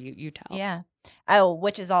story you tell. Yeah. Oh,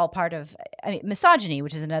 which is all part of misogyny,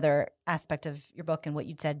 which is another aspect of your book and what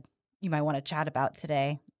you said you might want to chat about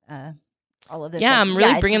today. All of this. Yeah, like, I'm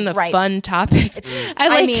really bringing the right. fun topics.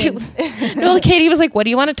 No, Katie was like, "What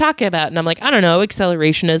do you want to talk about?" And I'm like, "I don't know,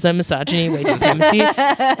 accelerationism, misogyny, white supremacy."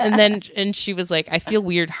 and she was like, "I feel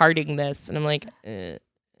weird hearting this," and I'm like,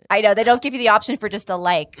 I know they don't give you the option for just a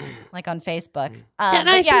like on Facebook. And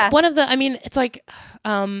I think one of the, it's like,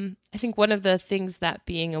 I think one of the things that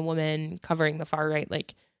being a woman covering the far right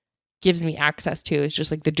like gives me access to is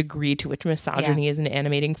just like the degree to which misogyny is an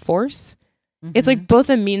animating force. It's like both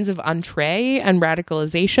a means of entree and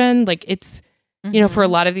radicalization. Like it's, for a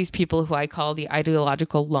lot of these people who I call the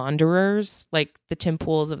ideological launderers, like the Tim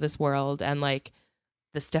Pools of this world and like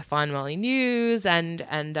the Stefan Molyneux and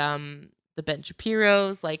the Ben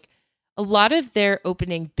Shapiros, like a lot of their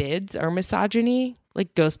opening bids are misogyny.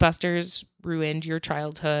 Like Ghostbusters ruined your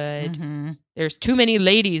childhood. There's too many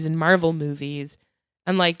ladies in Marvel movies.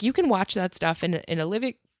 And like you can watch that stuff in a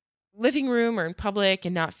living room or in public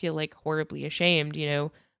and not feel like horribly ashamed.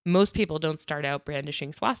 Most people don't start out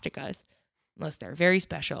brandishing swastikas unless they're very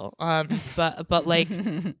special. But like,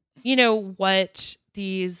 what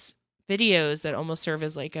these videos that almost serve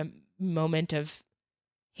as like a moment of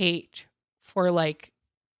hate for like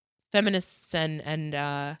feminists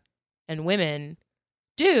and women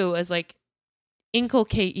do is like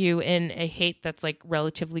inculcate you in a hate that's like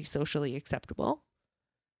relatively socially acceptable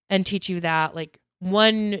and teach you that like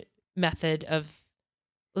one method of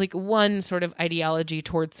like one sort of ideology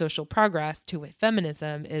towards social progress to with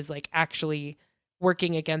feminism is like actually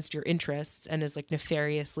working against your interests and is like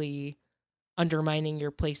nefariously undermining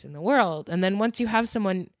your place in the world. And then once you have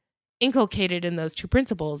someone inculcated in those 2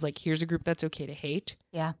 principles, like here's a group that's okay to hate.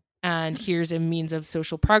 Yeah. And here's a means of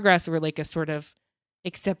social progress or like a sort of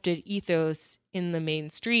accepted ethos in the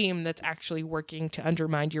mainstream that's actually working to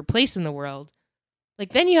undermine your place in the world.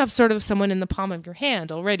 Like then you have sort of someone in the palm of your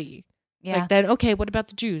hand already. Yeah. Like then, okay, what about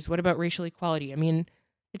the Jews? What about racial equality?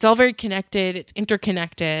 It's all very connected. It's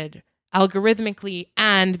interconnected algorithmically,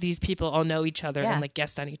 and these people all know each other and like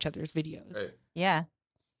guest on each other's videos. Right. Yeah.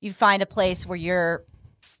 You find a place where your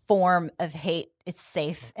form of hate is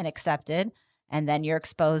safe and accepted, and then you're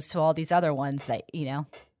exposed to all these other ones that,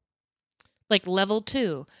 like level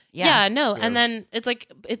 2. Yeah. No. And then it's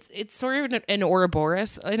like, it's sort of an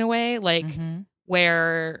Ouroboros in a way, like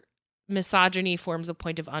where misogyny forms a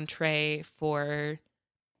point of entree for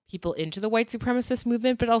people into the white supremacist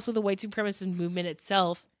movement, but also the white supremacist movement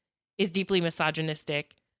itself is deeply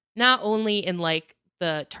misogynistic, not only in like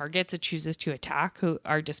the targets it chooses to attack, who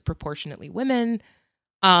are disproportionately women,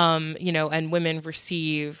 and women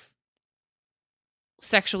receive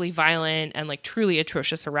sexually violent and like truly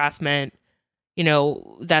atrocious harassment,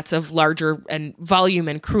 that's of larger and volume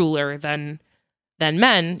and crueler than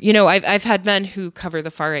men. I've had men who cover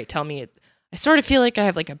the far right tell me I sort of feel like I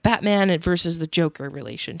have like a Batman versus the Joker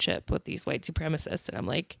relationship with these white supremacists. And I'm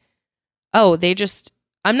like, oh, I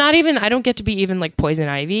don't get to be even like poison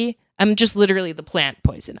ivy. I'm just literally the plant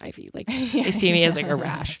poison ivy. Like they see me as like a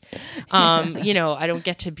rash. I don't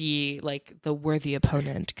get to be like the worthy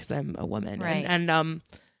opponent because I'm a woman. Right.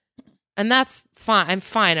 And that's fine. I'm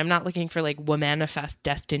fine. I'm not looking for like womanifest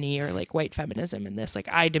destiny or like white feminism in this. Like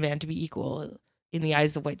I demand to be equal in the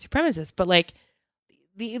eyes of white supremacists. But like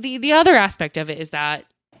the other aspect of it is that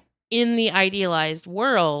in the idealized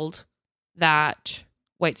world that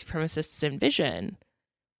white supremacists envision,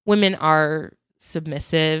 women are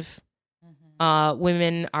submissive.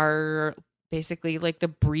 Women are basically like the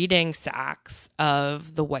breeding sacks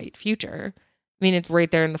of the white future. It's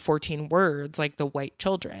right there in the 14 words, like the white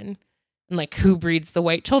children. And like who breeds the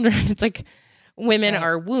white children? It's like women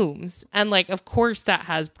are wombs. And like, of course, that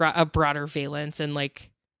has a broader valence in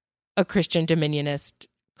like a Christian dominionist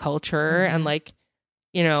culture and like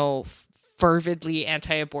fervidly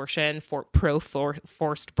anti-abortion,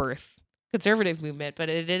 forced birth conservative movement, but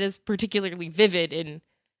it is particularly vivid in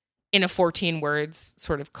a 14 words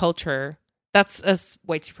sort of culture. That's a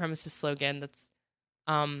white supremacist slogan. That's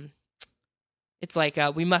it's like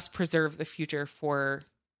we must preserve the future for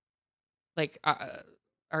like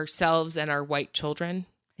ourselves and our white children.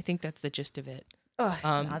 I think that's the gist of it. Oh, it's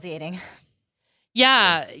nauseating.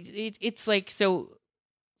 Yeah, it's like so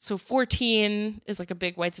 14 is like a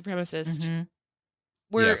big white supremacist. Mm-hmm.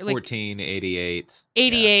 We're 14, 88.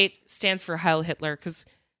 88 stands for Heil Hitler because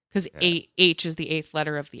H is the 8th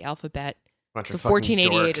letter of the alphabet. So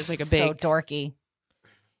 1488 is like a big, so dorky.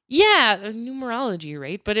 Yeah, numerology,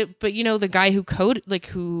 right? But the guy who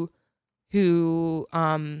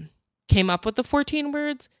came up with the 14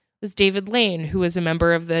 words was David Lane, who was a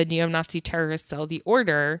member of the neo-Nazi terrorist cell, the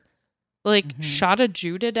Order. Shot a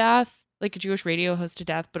Jew to death, like a Jewish radio host to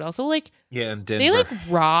death, but also in Denver. They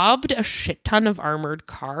robbed a shit ton of armored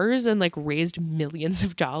cars and raised millions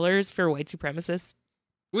of dollars for white supremacists.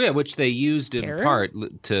 Yeah, which they used in Terror? part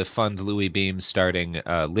to fund Louis Beam starting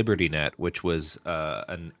LibertyNet, which was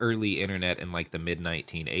an early internet in the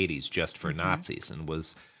mid-1980s just for Nazis, and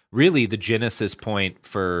was really the genesis point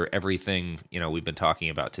for everything we've been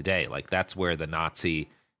talking about today. That's where the Nazi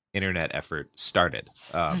internet effort started.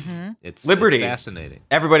 It's Liberty. It's fascinating.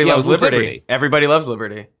 Everybody loves liberty. Everybody loves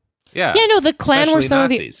liberty. Yeah. Yeah, no, the Klan were Especially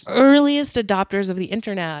some Nazis. of the earliest adopters of the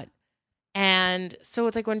internet. And so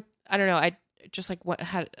it's when, I don't know, I just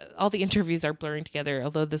had all the interviews are blurring together,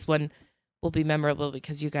 although this one will be memorable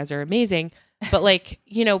because you guys are amazing. But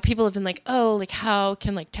people have been how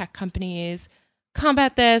can tech companies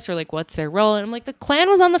combat this, or what's their role? And I'm the Klan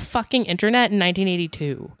was on the fucking internet in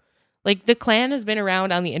 1982. The Klan has been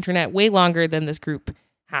around on the internet way longer than this group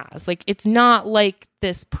has. It's not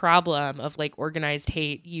this problem of organized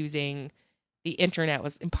hate using the internet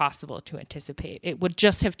was impossible to anticipate. It would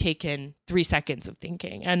just have taken 3 seconds of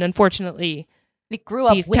thinking. And unfortunately, it grew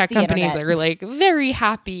up these with tech the companies internet. are very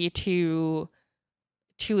happy to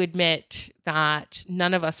admit that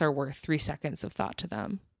none of us are worth 3 seconds of thought to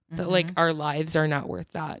them. That our lives are not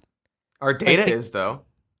worth that. Our data is, though.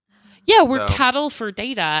 Yeah, we're cattle for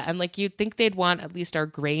data, and you'd think they'd want at least our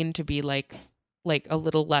grain to be a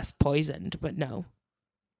little less poisoned, but no.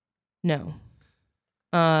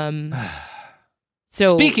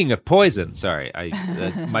 So speaking of poison, sorry,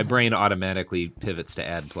 my brain automatically pivots to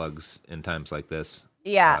ad plugs in times like this.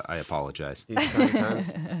 Yeah, I apologize.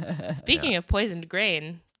 Speaking of poisoned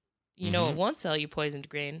grain, you know it won't sell you poisoned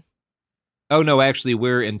grain. Oh, no, actually,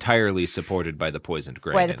 we're entirely supported by the poisoned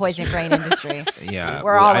grain the poisoned grain industry. Yeah.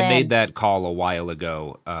 We're all I in. made that call a while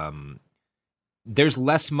ago. There's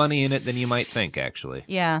less money in it than you might think, actually.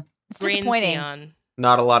 Yeah. It's Grain disappointing. Theon.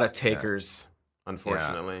 Not a lot of takers,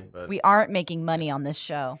 unfortunately. But We aren't making money on this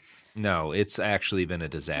show. No, it's actually been a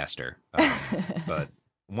disaster. But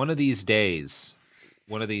one of these days,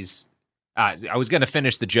 I was going to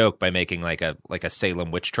finish the joke by making like a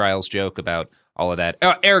Salem witch trials joke about all of that.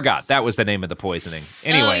 Oh, ergot, that was the name of the poisoning.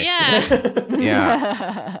 Anyway, yeah.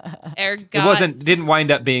 Ergot. It didn't wind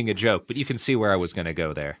up being a joke, but you can see where I was going to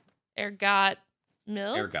go there. Ergot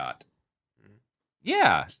milk. Ergot.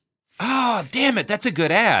 Yeah. Oh, damn it, that's a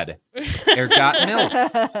good ad. Ergot milk.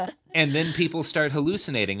 And then people start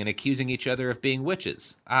hallucinating and accusing each other of being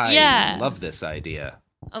witches. I love this idea.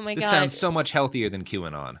 Oh my This God. sounds so much healthier than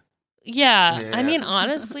QAnon. Yeah. I mean,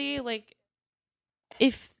 honestly,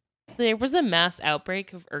 if there was a mass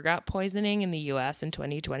outbreak of ergot poisoning in the U.S. in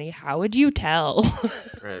 2020, how would you tell?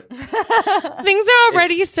 Right. Things are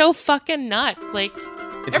already so fucking nuts.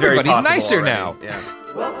 It's everybody's very nicer already. now. Yeah.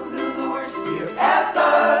 Welcome to the worst year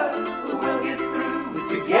ever. We'll get through it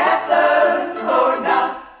together or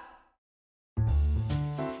not.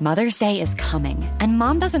 Mother's Day is coming, and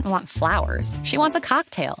Mom doesn't want flowers. She wants a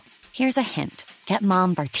cocktail. Here's a hint. Get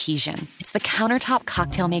Mom Bartesian. It's the countertop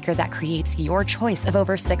cocktail maker that creates your choice of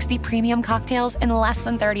over 60 premium cocktails in less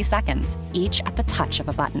than 30 seconds, each at the touch of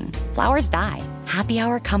a button. Flowers die. Happy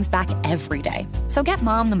Hour comes back every day. So get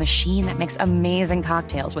Mom the machine that makes amazing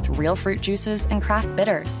cocktails with real fruit juices and craft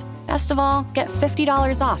bitters. Best of all, get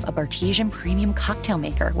 $50 off a Bartesian premium cocktail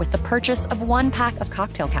maker with the purchase of 1 pack of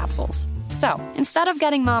cocktail capsules. So, instead of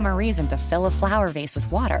getting Mom a reason to fill a flower vase with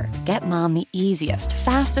water, get Mom the easiest,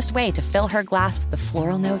 fastest way to fill her glass with the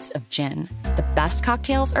floral notes of gin. The best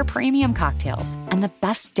cocktails are premium cocktails, and the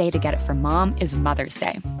best day to get it for Mom is Mother's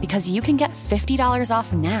Day, because you can get $50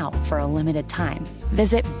 off now for a limited time.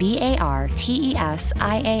 Visit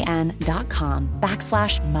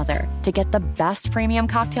BARTESIAN.com/mother to get the best premium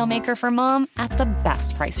cocktail maker for Mom at the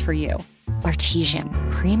best price for you. Bartesian,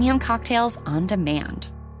 premium cocktails on demand.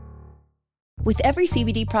 With every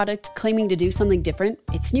CBD product claiming to do something different,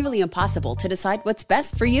 it's nearly impossible to decide what's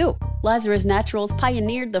best for you. Lazarus Naturals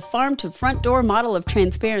pioneered the farm-to-front-door model of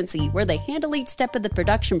transparency, where they handle each step of the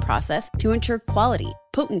production process to ensure quality,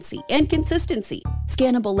 potency, and consistency.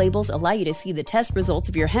 Scannable labels allow you to see the test results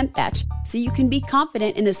of your hemp batch, so you can be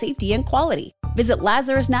confident in the safety and quality. Visit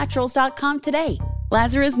LazarusNaturals.com today.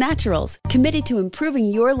 Lazarus Naturals, committed to improving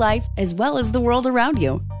your life as well as the world around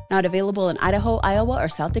you. Not available in Idaho, Iowa, or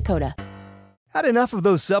South Dakota. Had enough of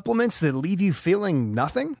those supplements that leave you feeling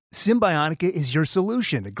nothing? Symbiotica is your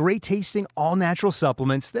solution to great-tasting, all-natural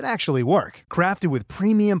supplements that actually work. Crafted with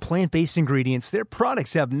premium plant-based ingredients, their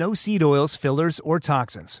products have no seed oils, fillers, or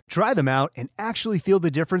toxins. Try them out and actually feel the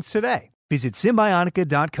difference today. Visit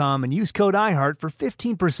Symbiotica.com and use code IHEART for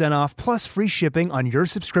 15% off plus free shipping on your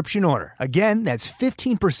subscription order. Again, that's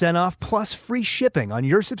 15% off plus free shipping on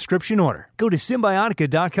your subscription order. Go to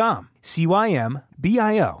Symbiotica.com,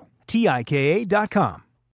 CYMBIOTIKA.com.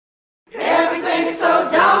 Everything's so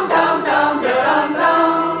down, down, down, down,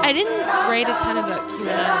 down. I didn't write a ton about QAnon in the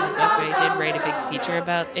book, but I did write a big feature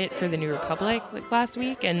about it for the New Republic last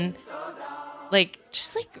week, and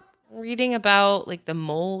just reading about the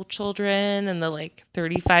mole children and the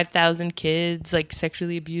 35,000 kids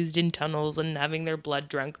sexually abused in tunnels and having their blood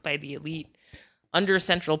drunk by the elite under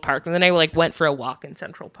Central Park. And then I went for a walk in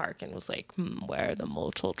Central Park and was where are the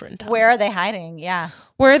mole children tunnels? Where are they hiding? Yeah.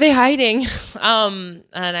 Where are they hiding? And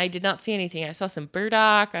I did not see anything. I saw some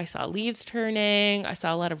burdock. I saw leaves turning. I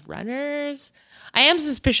saw a lot of runners. I am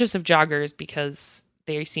suspicious of joggers because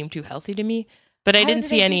they seem too healthy to me, but I didn't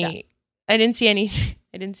see any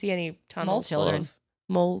tunnels full of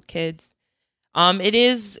mole kids.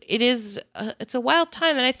 It's a wild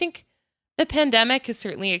time, and I think the pandemic has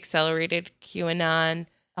certainly accelerated QAnon,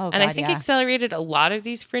 and I think accelerated a lot of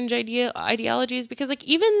these fringe ideologies, because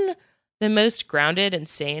even the most grounded and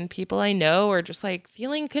sane people I know are just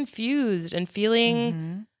feeling confused and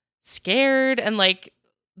feeling scared, and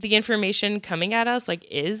the information coming at us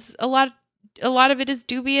is a lot of it is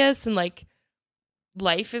dubious, and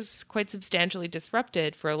life is quite substantially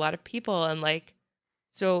disrupted for a lot of people, and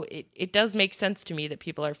so it does make sense to me that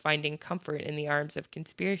people are finding comfort in the arms of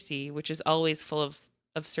conspiracy, which is always full of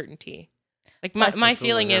certainty. My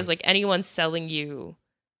feeling is anyone selling you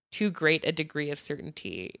too great a degree of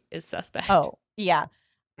certainty is suspect. Oh, yeah.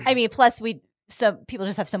 I mean, plus people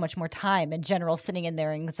just have so much more time in general sitting in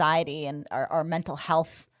their anxiety and our mental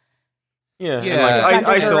health. Yeah. And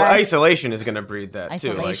isolation is going to breed that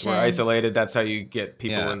too. We're isolated. That's how you get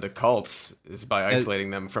people into cults, is by isolating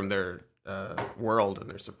them from their world and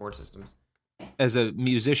their support systems. As a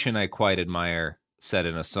musician I quite admire said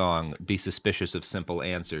in a song, "Be suspicious of simple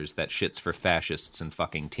answers. That shit's for fascists and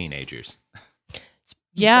fucking teenagers."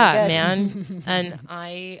 Yeah, man. And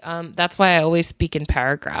I that's why I always speak in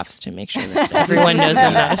paragraphs to make sure that everyone knows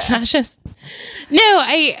I'm not a fascist. No,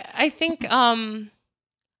 I think I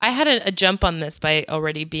had a jump on this by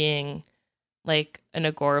already being an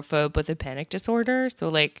agoraphobe with a panic disorder.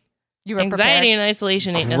 So you were anxiety prepared. and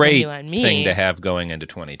isolation ain't Great nothing new on me. thing to have going into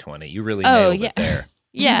 2020. You really nailed it there.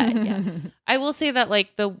 Yeah. I will say that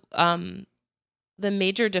the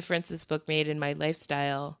major difference this book made in my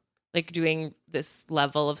lifestyle, doing this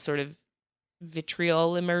level of sort of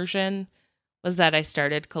vitriol immersion, was that I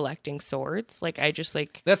started collecting swords. I just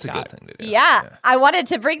that's a good thing to do. Yeah, I wanted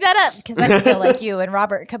to bring that up because I feel like you and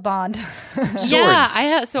Robert Cabond. Swords. Yeah, I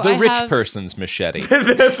have. So the I rich have, person's machete.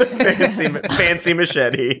 fancy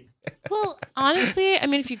machete. Well, honestly, I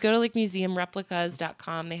mean, if you go to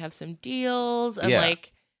museumreplicas.com, they have some deals, and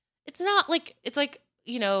it's not it's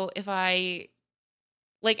if I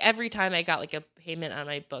every time I got a payment on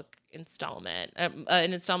my book installment,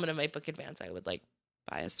 an installment of my book advance, I would buy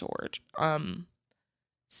a sword.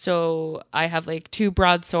 So I have 2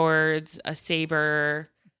 broadswords, a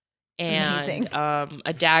saber, and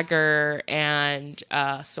a dagger, and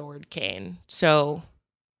a sword cane. So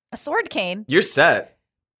a sword cane. You're set.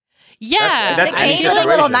 Yeah, that's the cane with a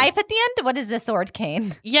little knife at the end. What is this sword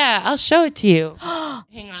cane? Yeah, I'll show it to you.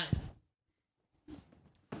 Hang on.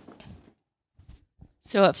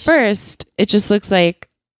 So at first, it just looks like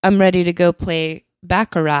I'm ready to go play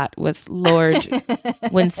Baccarat with Lord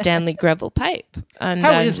Winstanley Greville Pipe. And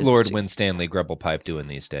how is Lord Winstanley Greville Pipe doing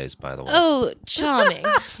these days, by the way? Oh, charming.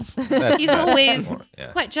 He's always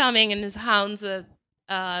quite charming, and his hounds are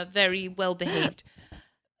very well behaved.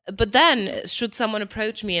 But then, should someone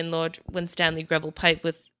approach me in Lord Winstanley Greville Pipe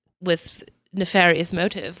with nefarious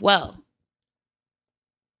motive, well.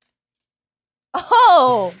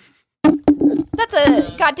 Oh! That's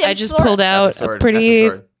a goddamn I just sword. pulled out a pretty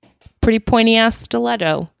pointy ass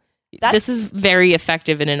stiletto. This is very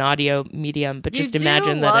effective in an audio medium, but just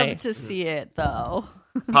imagine that love to see it though.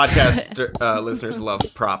 Podcast listeners love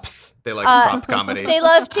props. They like prop comedy. They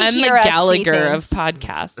love to I'm hear the us Gallagher see of things.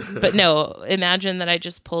 podcasts. But no, imagine that I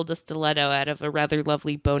just pulled a stiletto out of a rather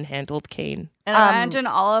lovely bone-handled cane. And imagine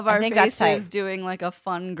all of I our think that's faces tight. doing like a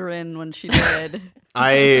fun grin when she did.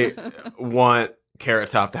 I want Carrot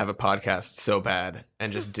Top to have a podcast so bad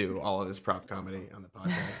and just do all of his prop comedy on the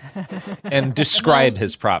podcast. And describe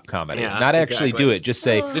his prop comedy. Yeah, Not actually exactly. do it. Just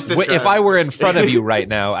say, Just if describe. I were in front of you right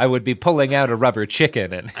now, I would be pulling out a rubber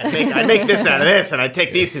chicken. And I make this out of this, and I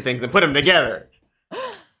take these two things and put them together.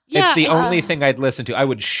 it's the only thing I'd listen to. I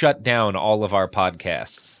would shut down all of our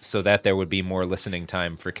podcasts so that there would be more listening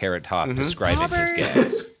time for Carrot Top describing his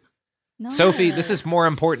gags. Sophie, this is more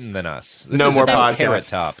important than us. This No is more about podcasts. Carrot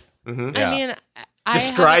Top. Mhm. Yeah. I mean,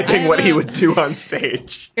 Describing what he would do on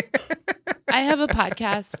stage. I have a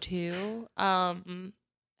podcast too.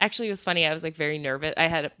 Actually, it was funny. I was like very nervous. I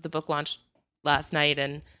had the book launch last night,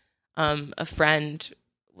 and a friend,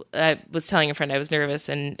 I was telling a friend I was nervous,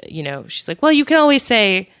 and she's like, "Well, you can always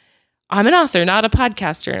say I'm an author, not a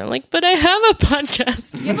podcaster." And I'm like, "But I have a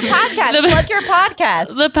podcast. You have a podcast. Plug your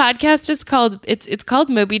podcast." The podcast is called it's called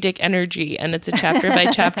Moby Dick Energy, and it's a chapter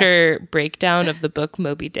by chapter breakdown of the book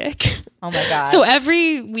Moby Dick. Oh my god! So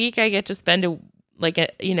every week I get to spend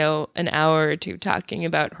an hour or two talking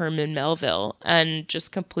about Herman Melville and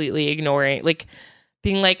just completely ignoring,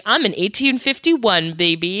 being like, I'm an 1851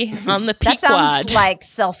 baby on the Pequod. That sounds like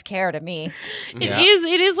self-care to me.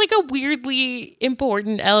 It is like a weirdly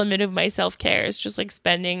important element of my self-care. It's just like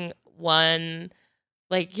spending one,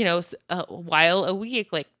 a while a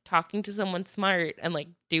week, talking to someone smart and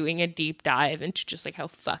doing a deep dive into just how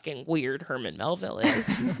fucking weird Herman Melville is.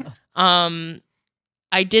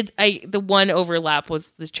 The one overlap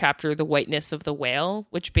was this chapter, The Whiteness of the Whale,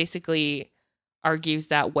 which basically argues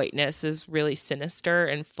that whiteness is really sinister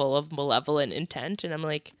and full of malevolent intent. And I'm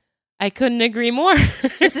like, I couldn't agree more.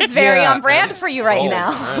 This is very on brand for you right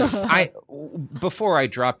now. Before I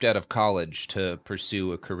dropped out of college to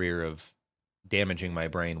pursue a career of damaging my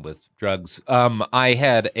brain with drugs, I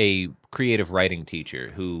had a creative writing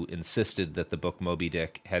teacher who insisted that the book Moby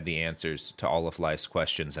Dick had the answers to all of life's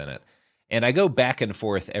questions in it. And I go back and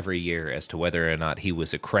forth every year as to whether or not he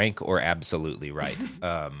was a crank or absolutely right.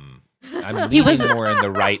 I'm leaning more in the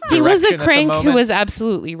right direction. He was a at the crank who moment. was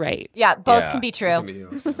absolutely right. Yeah, both Yeah. can be true.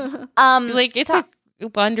 It's a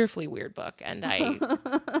wonderfully weird book, and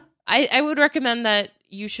I would recommend that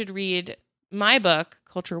you should read my book,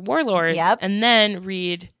 Culture Warlords, and then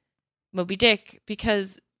read Moby Dick,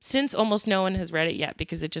 because since almost no one has read it yet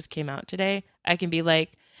because it just came out today, I can be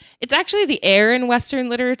like, it's actually the heir in Western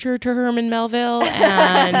literature to Herman Melville,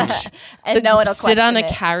 and And no one will sit on question a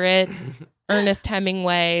it. carrot. Ernest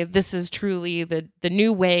Hemingway. This is truly the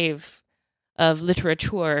new wave of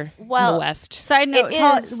literature in the West. Side note,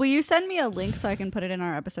 It is- will you send me a link so I can put it in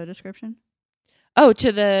our episode description? Oh,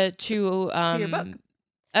 to your book.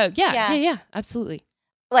 Oh, yeah, absolutely.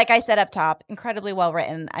 Like I said up top, incredibly well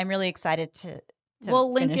written. I'm really excited to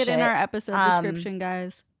We'll link finish it in our episode description,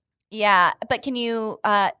 guys. Yeah, but can you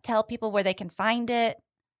tell people where they can find it?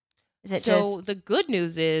 Is it So just the good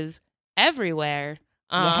news is everywhere.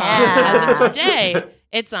 Yeah. As of today,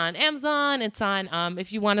 it's on Amazon. It's on,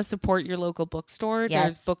 if you want to support your local bookstore,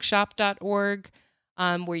 there's Yes. bookshop.org,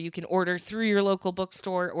 where you can order through your local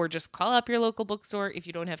bookstore or just call up your local bookstore. If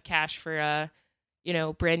you don't have cash for a,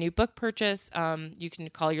 brand new book purchase, you can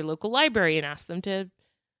call your local library and ask them to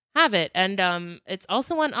have it. And it's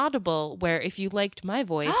also on Audible, where if you liked my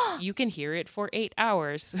voice, you can hear it for 8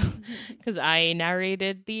 hours because I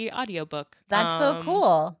narrated the audiobook. That's so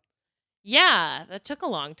cool. Yeah, that took a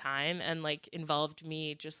long time and involved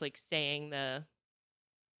me just saying the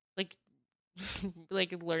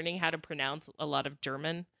learning how to pronounce a lot of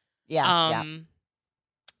German. Yeah.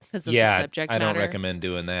 Because of the subject I matter. don't recommend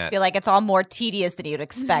doing I that. feel like it's all more tedious than you'd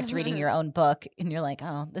expect reading your own book, and you're like,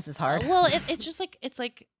 oh, this is hard. Well, it's just it's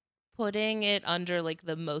putting it under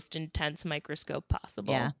the most intense microscope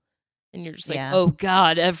possible. Yeah. And you're just Yeah. oh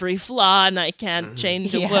God, every flaw, and I can't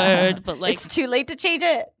change a Yeah. word. But it's too late to change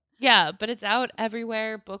it. yeah, but it's out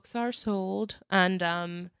everywhere. Books are sold,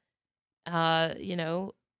 and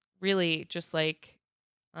really just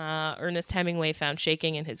Ernest Hemingway found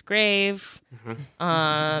shaking in his grave.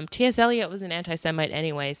 T.S. Eliot was an anti-Semite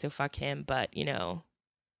anyway, so fuck him. But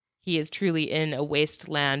he is truly in a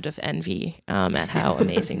wasteland of envy at how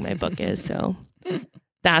amazing my book is. So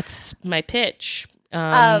that's my pitch.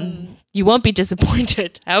 You won't be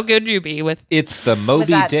disappointed. How could you be with? It's the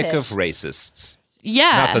Moby that Dick pitch. of racists.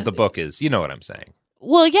 Yeah. Not that the book is. You know what I'm saying.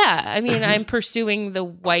 Well, yeah. I mean, I'm pursuing the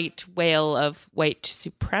white whale of white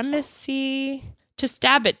supremacy to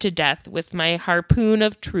stab it to death with my harpoon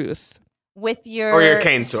of truth. With your... Or your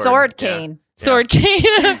cane sword. Sword cane. Yeah. Sword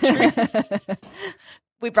cane of truth.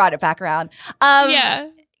 We brought it back around. Yeah.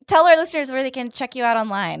 Tell our listeners where they can check you out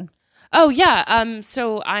online. Oh, yeah.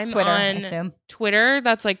 So I'm Twitter, I on assume. Twitter.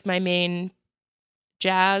 That's like my main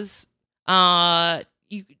jazz.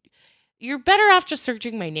 You're better off just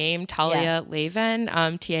searching my name, Talia Lavin,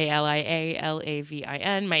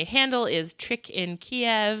 TaliaLavin. My handle is Chick in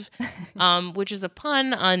Kiev, which is a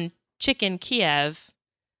pun on Chicken Kiev,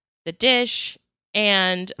 the dish,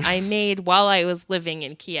 and I made while I was living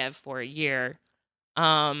in Kiev for a year,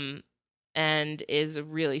 and is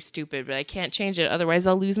really stupid, but I can't change it. Otherwise,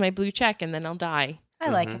 I'll lose my blue check and then I'll die.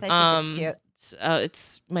 I like it. I think it's cute.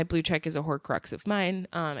 It's my blue check is a Horcrux of mine.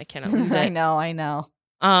 I cannot lose it. I know.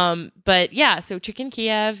 But yeah, so Chicken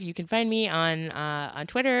Kiev, you can find me on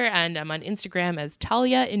Twitter, and I'm on Instagram as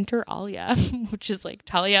Talia Inter Alia, which is like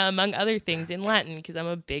Talia among other things in Latin, because I'm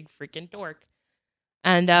a big freaking dork.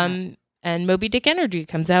 And Moby Dick Energy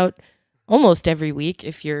comes out almost every week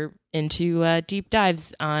if you're into deep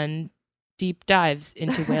dives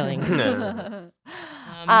into whaling.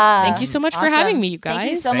 Thank you so much for having me, you guys.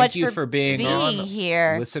 Thank you so much for being on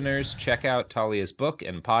here. Listeners, check out Talia's book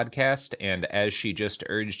and podcast, and as she just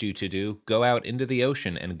urged you to do, go out into the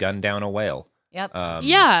ocean and gun down a whale. Yep.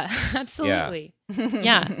 Yeah, absolutely.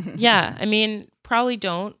 Yeah. I mean, probably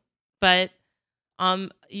don't, but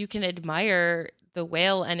you can admire the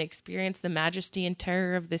whale and experience the majesty and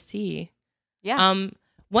terror of the sea. Yeah.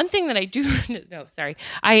 One thing that I do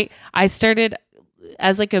I started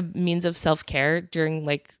as like a means of self-care during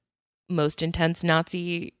like most intense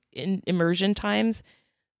Nazi immersion times.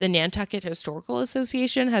 The Nantucket Historical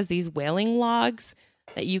Association has these whaling logs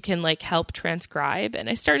that you can like help transcribe, and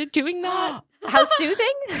I started doing that. How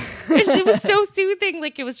soothing? It was so soothing.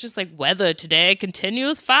 Like it was just like, weather today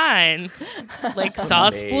continues fine. Like saw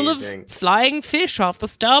a spool of flying fish off the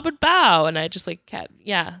starboard bow, and I just like kept,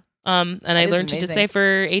 and I learned to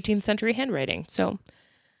decipher 18th century handwriting. So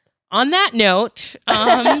on that note,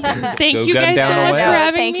 thank you guys so much for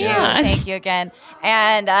having me on. Thank you again.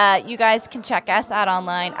 And you guys can check us out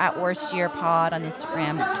online at Worst Year Pod on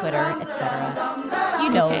Instagram, Twitter, etc.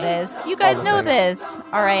 You know this. You guys know this.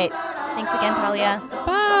 All right. Thanks again, Talia.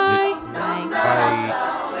 Bye.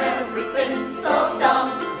 Bye. Everything's so dumb.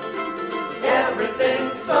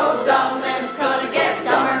 Everything's so dumb, and it's gonna get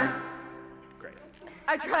dumber. Great.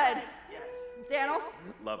 I tried. Yes. Daniel?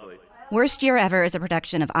 Lovely. Worst Year Ever is a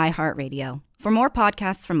production of iHeartRadio. For more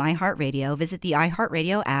podcasts from iHeartRadio, visit the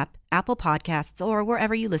iHeartRadio app, Apple Podcasts, or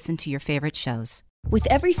wherever you listen to your favorite shows. With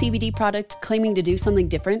every CBD product claiming to do something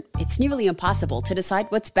different, it's nearly impossible to decide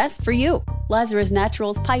what's best for you. Lazarus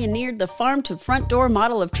Naturals pioneered the farm-to-front-door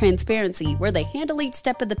model of transparency, where they handle each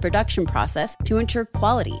step of the production process to ensure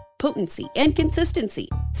quality, potency, and consistency.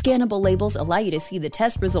 Scannable labels allow you to see the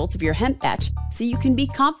test results of your hemp batch, so you can be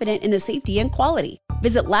confident in the safety and quality.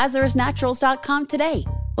 Visit LazarusNaturals.com today.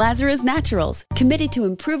 Lazarus Naturals, committed to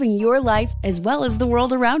improving your life as well as the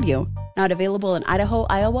world around you. Not available in Idaho,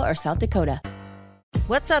 Iowa, or South Dakota.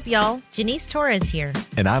 What's up, y'all? Janice Torres here.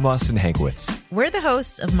 And I'm Austin Hankwitz. We're the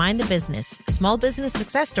hosts of Mind the Business, Small Business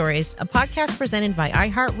Success Stories, a podcast presented by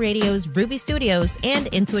iHeartRadio's Ruby Studios and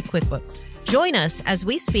Intuit QuickBooks. Join us as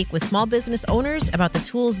we speak with small business owners about the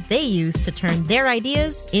tools they use to turn their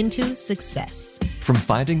ideas into success. From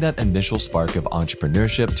finding that initial spark of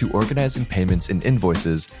entrepreneurship to organizing payments and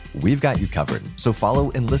invoices, we've got you covered. So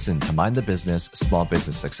follow and listen to Mind the Business, Small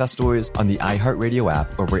Business Success Stories on the iHeartRadio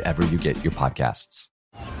app or wherever you get your podcasts.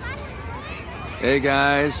 Hey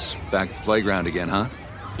guys, back at the playground again, huh?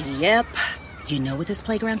 Yep. You know what this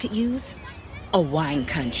playground could use? A wine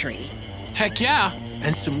country. Heck yeah,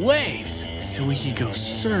 and some waves so we could go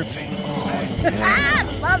surfing. Oh,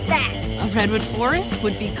 yeah. Love that. A redwood forest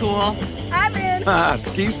would be cool. I'm in.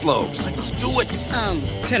 Ski slopes. Let's do it.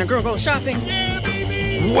 Can a girl go shopping? Yeah,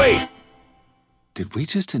 baby. Wait. Did we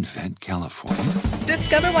just invent California?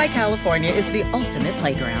 Discover why California is the ultimate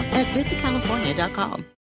playground at visitcalifornia.com.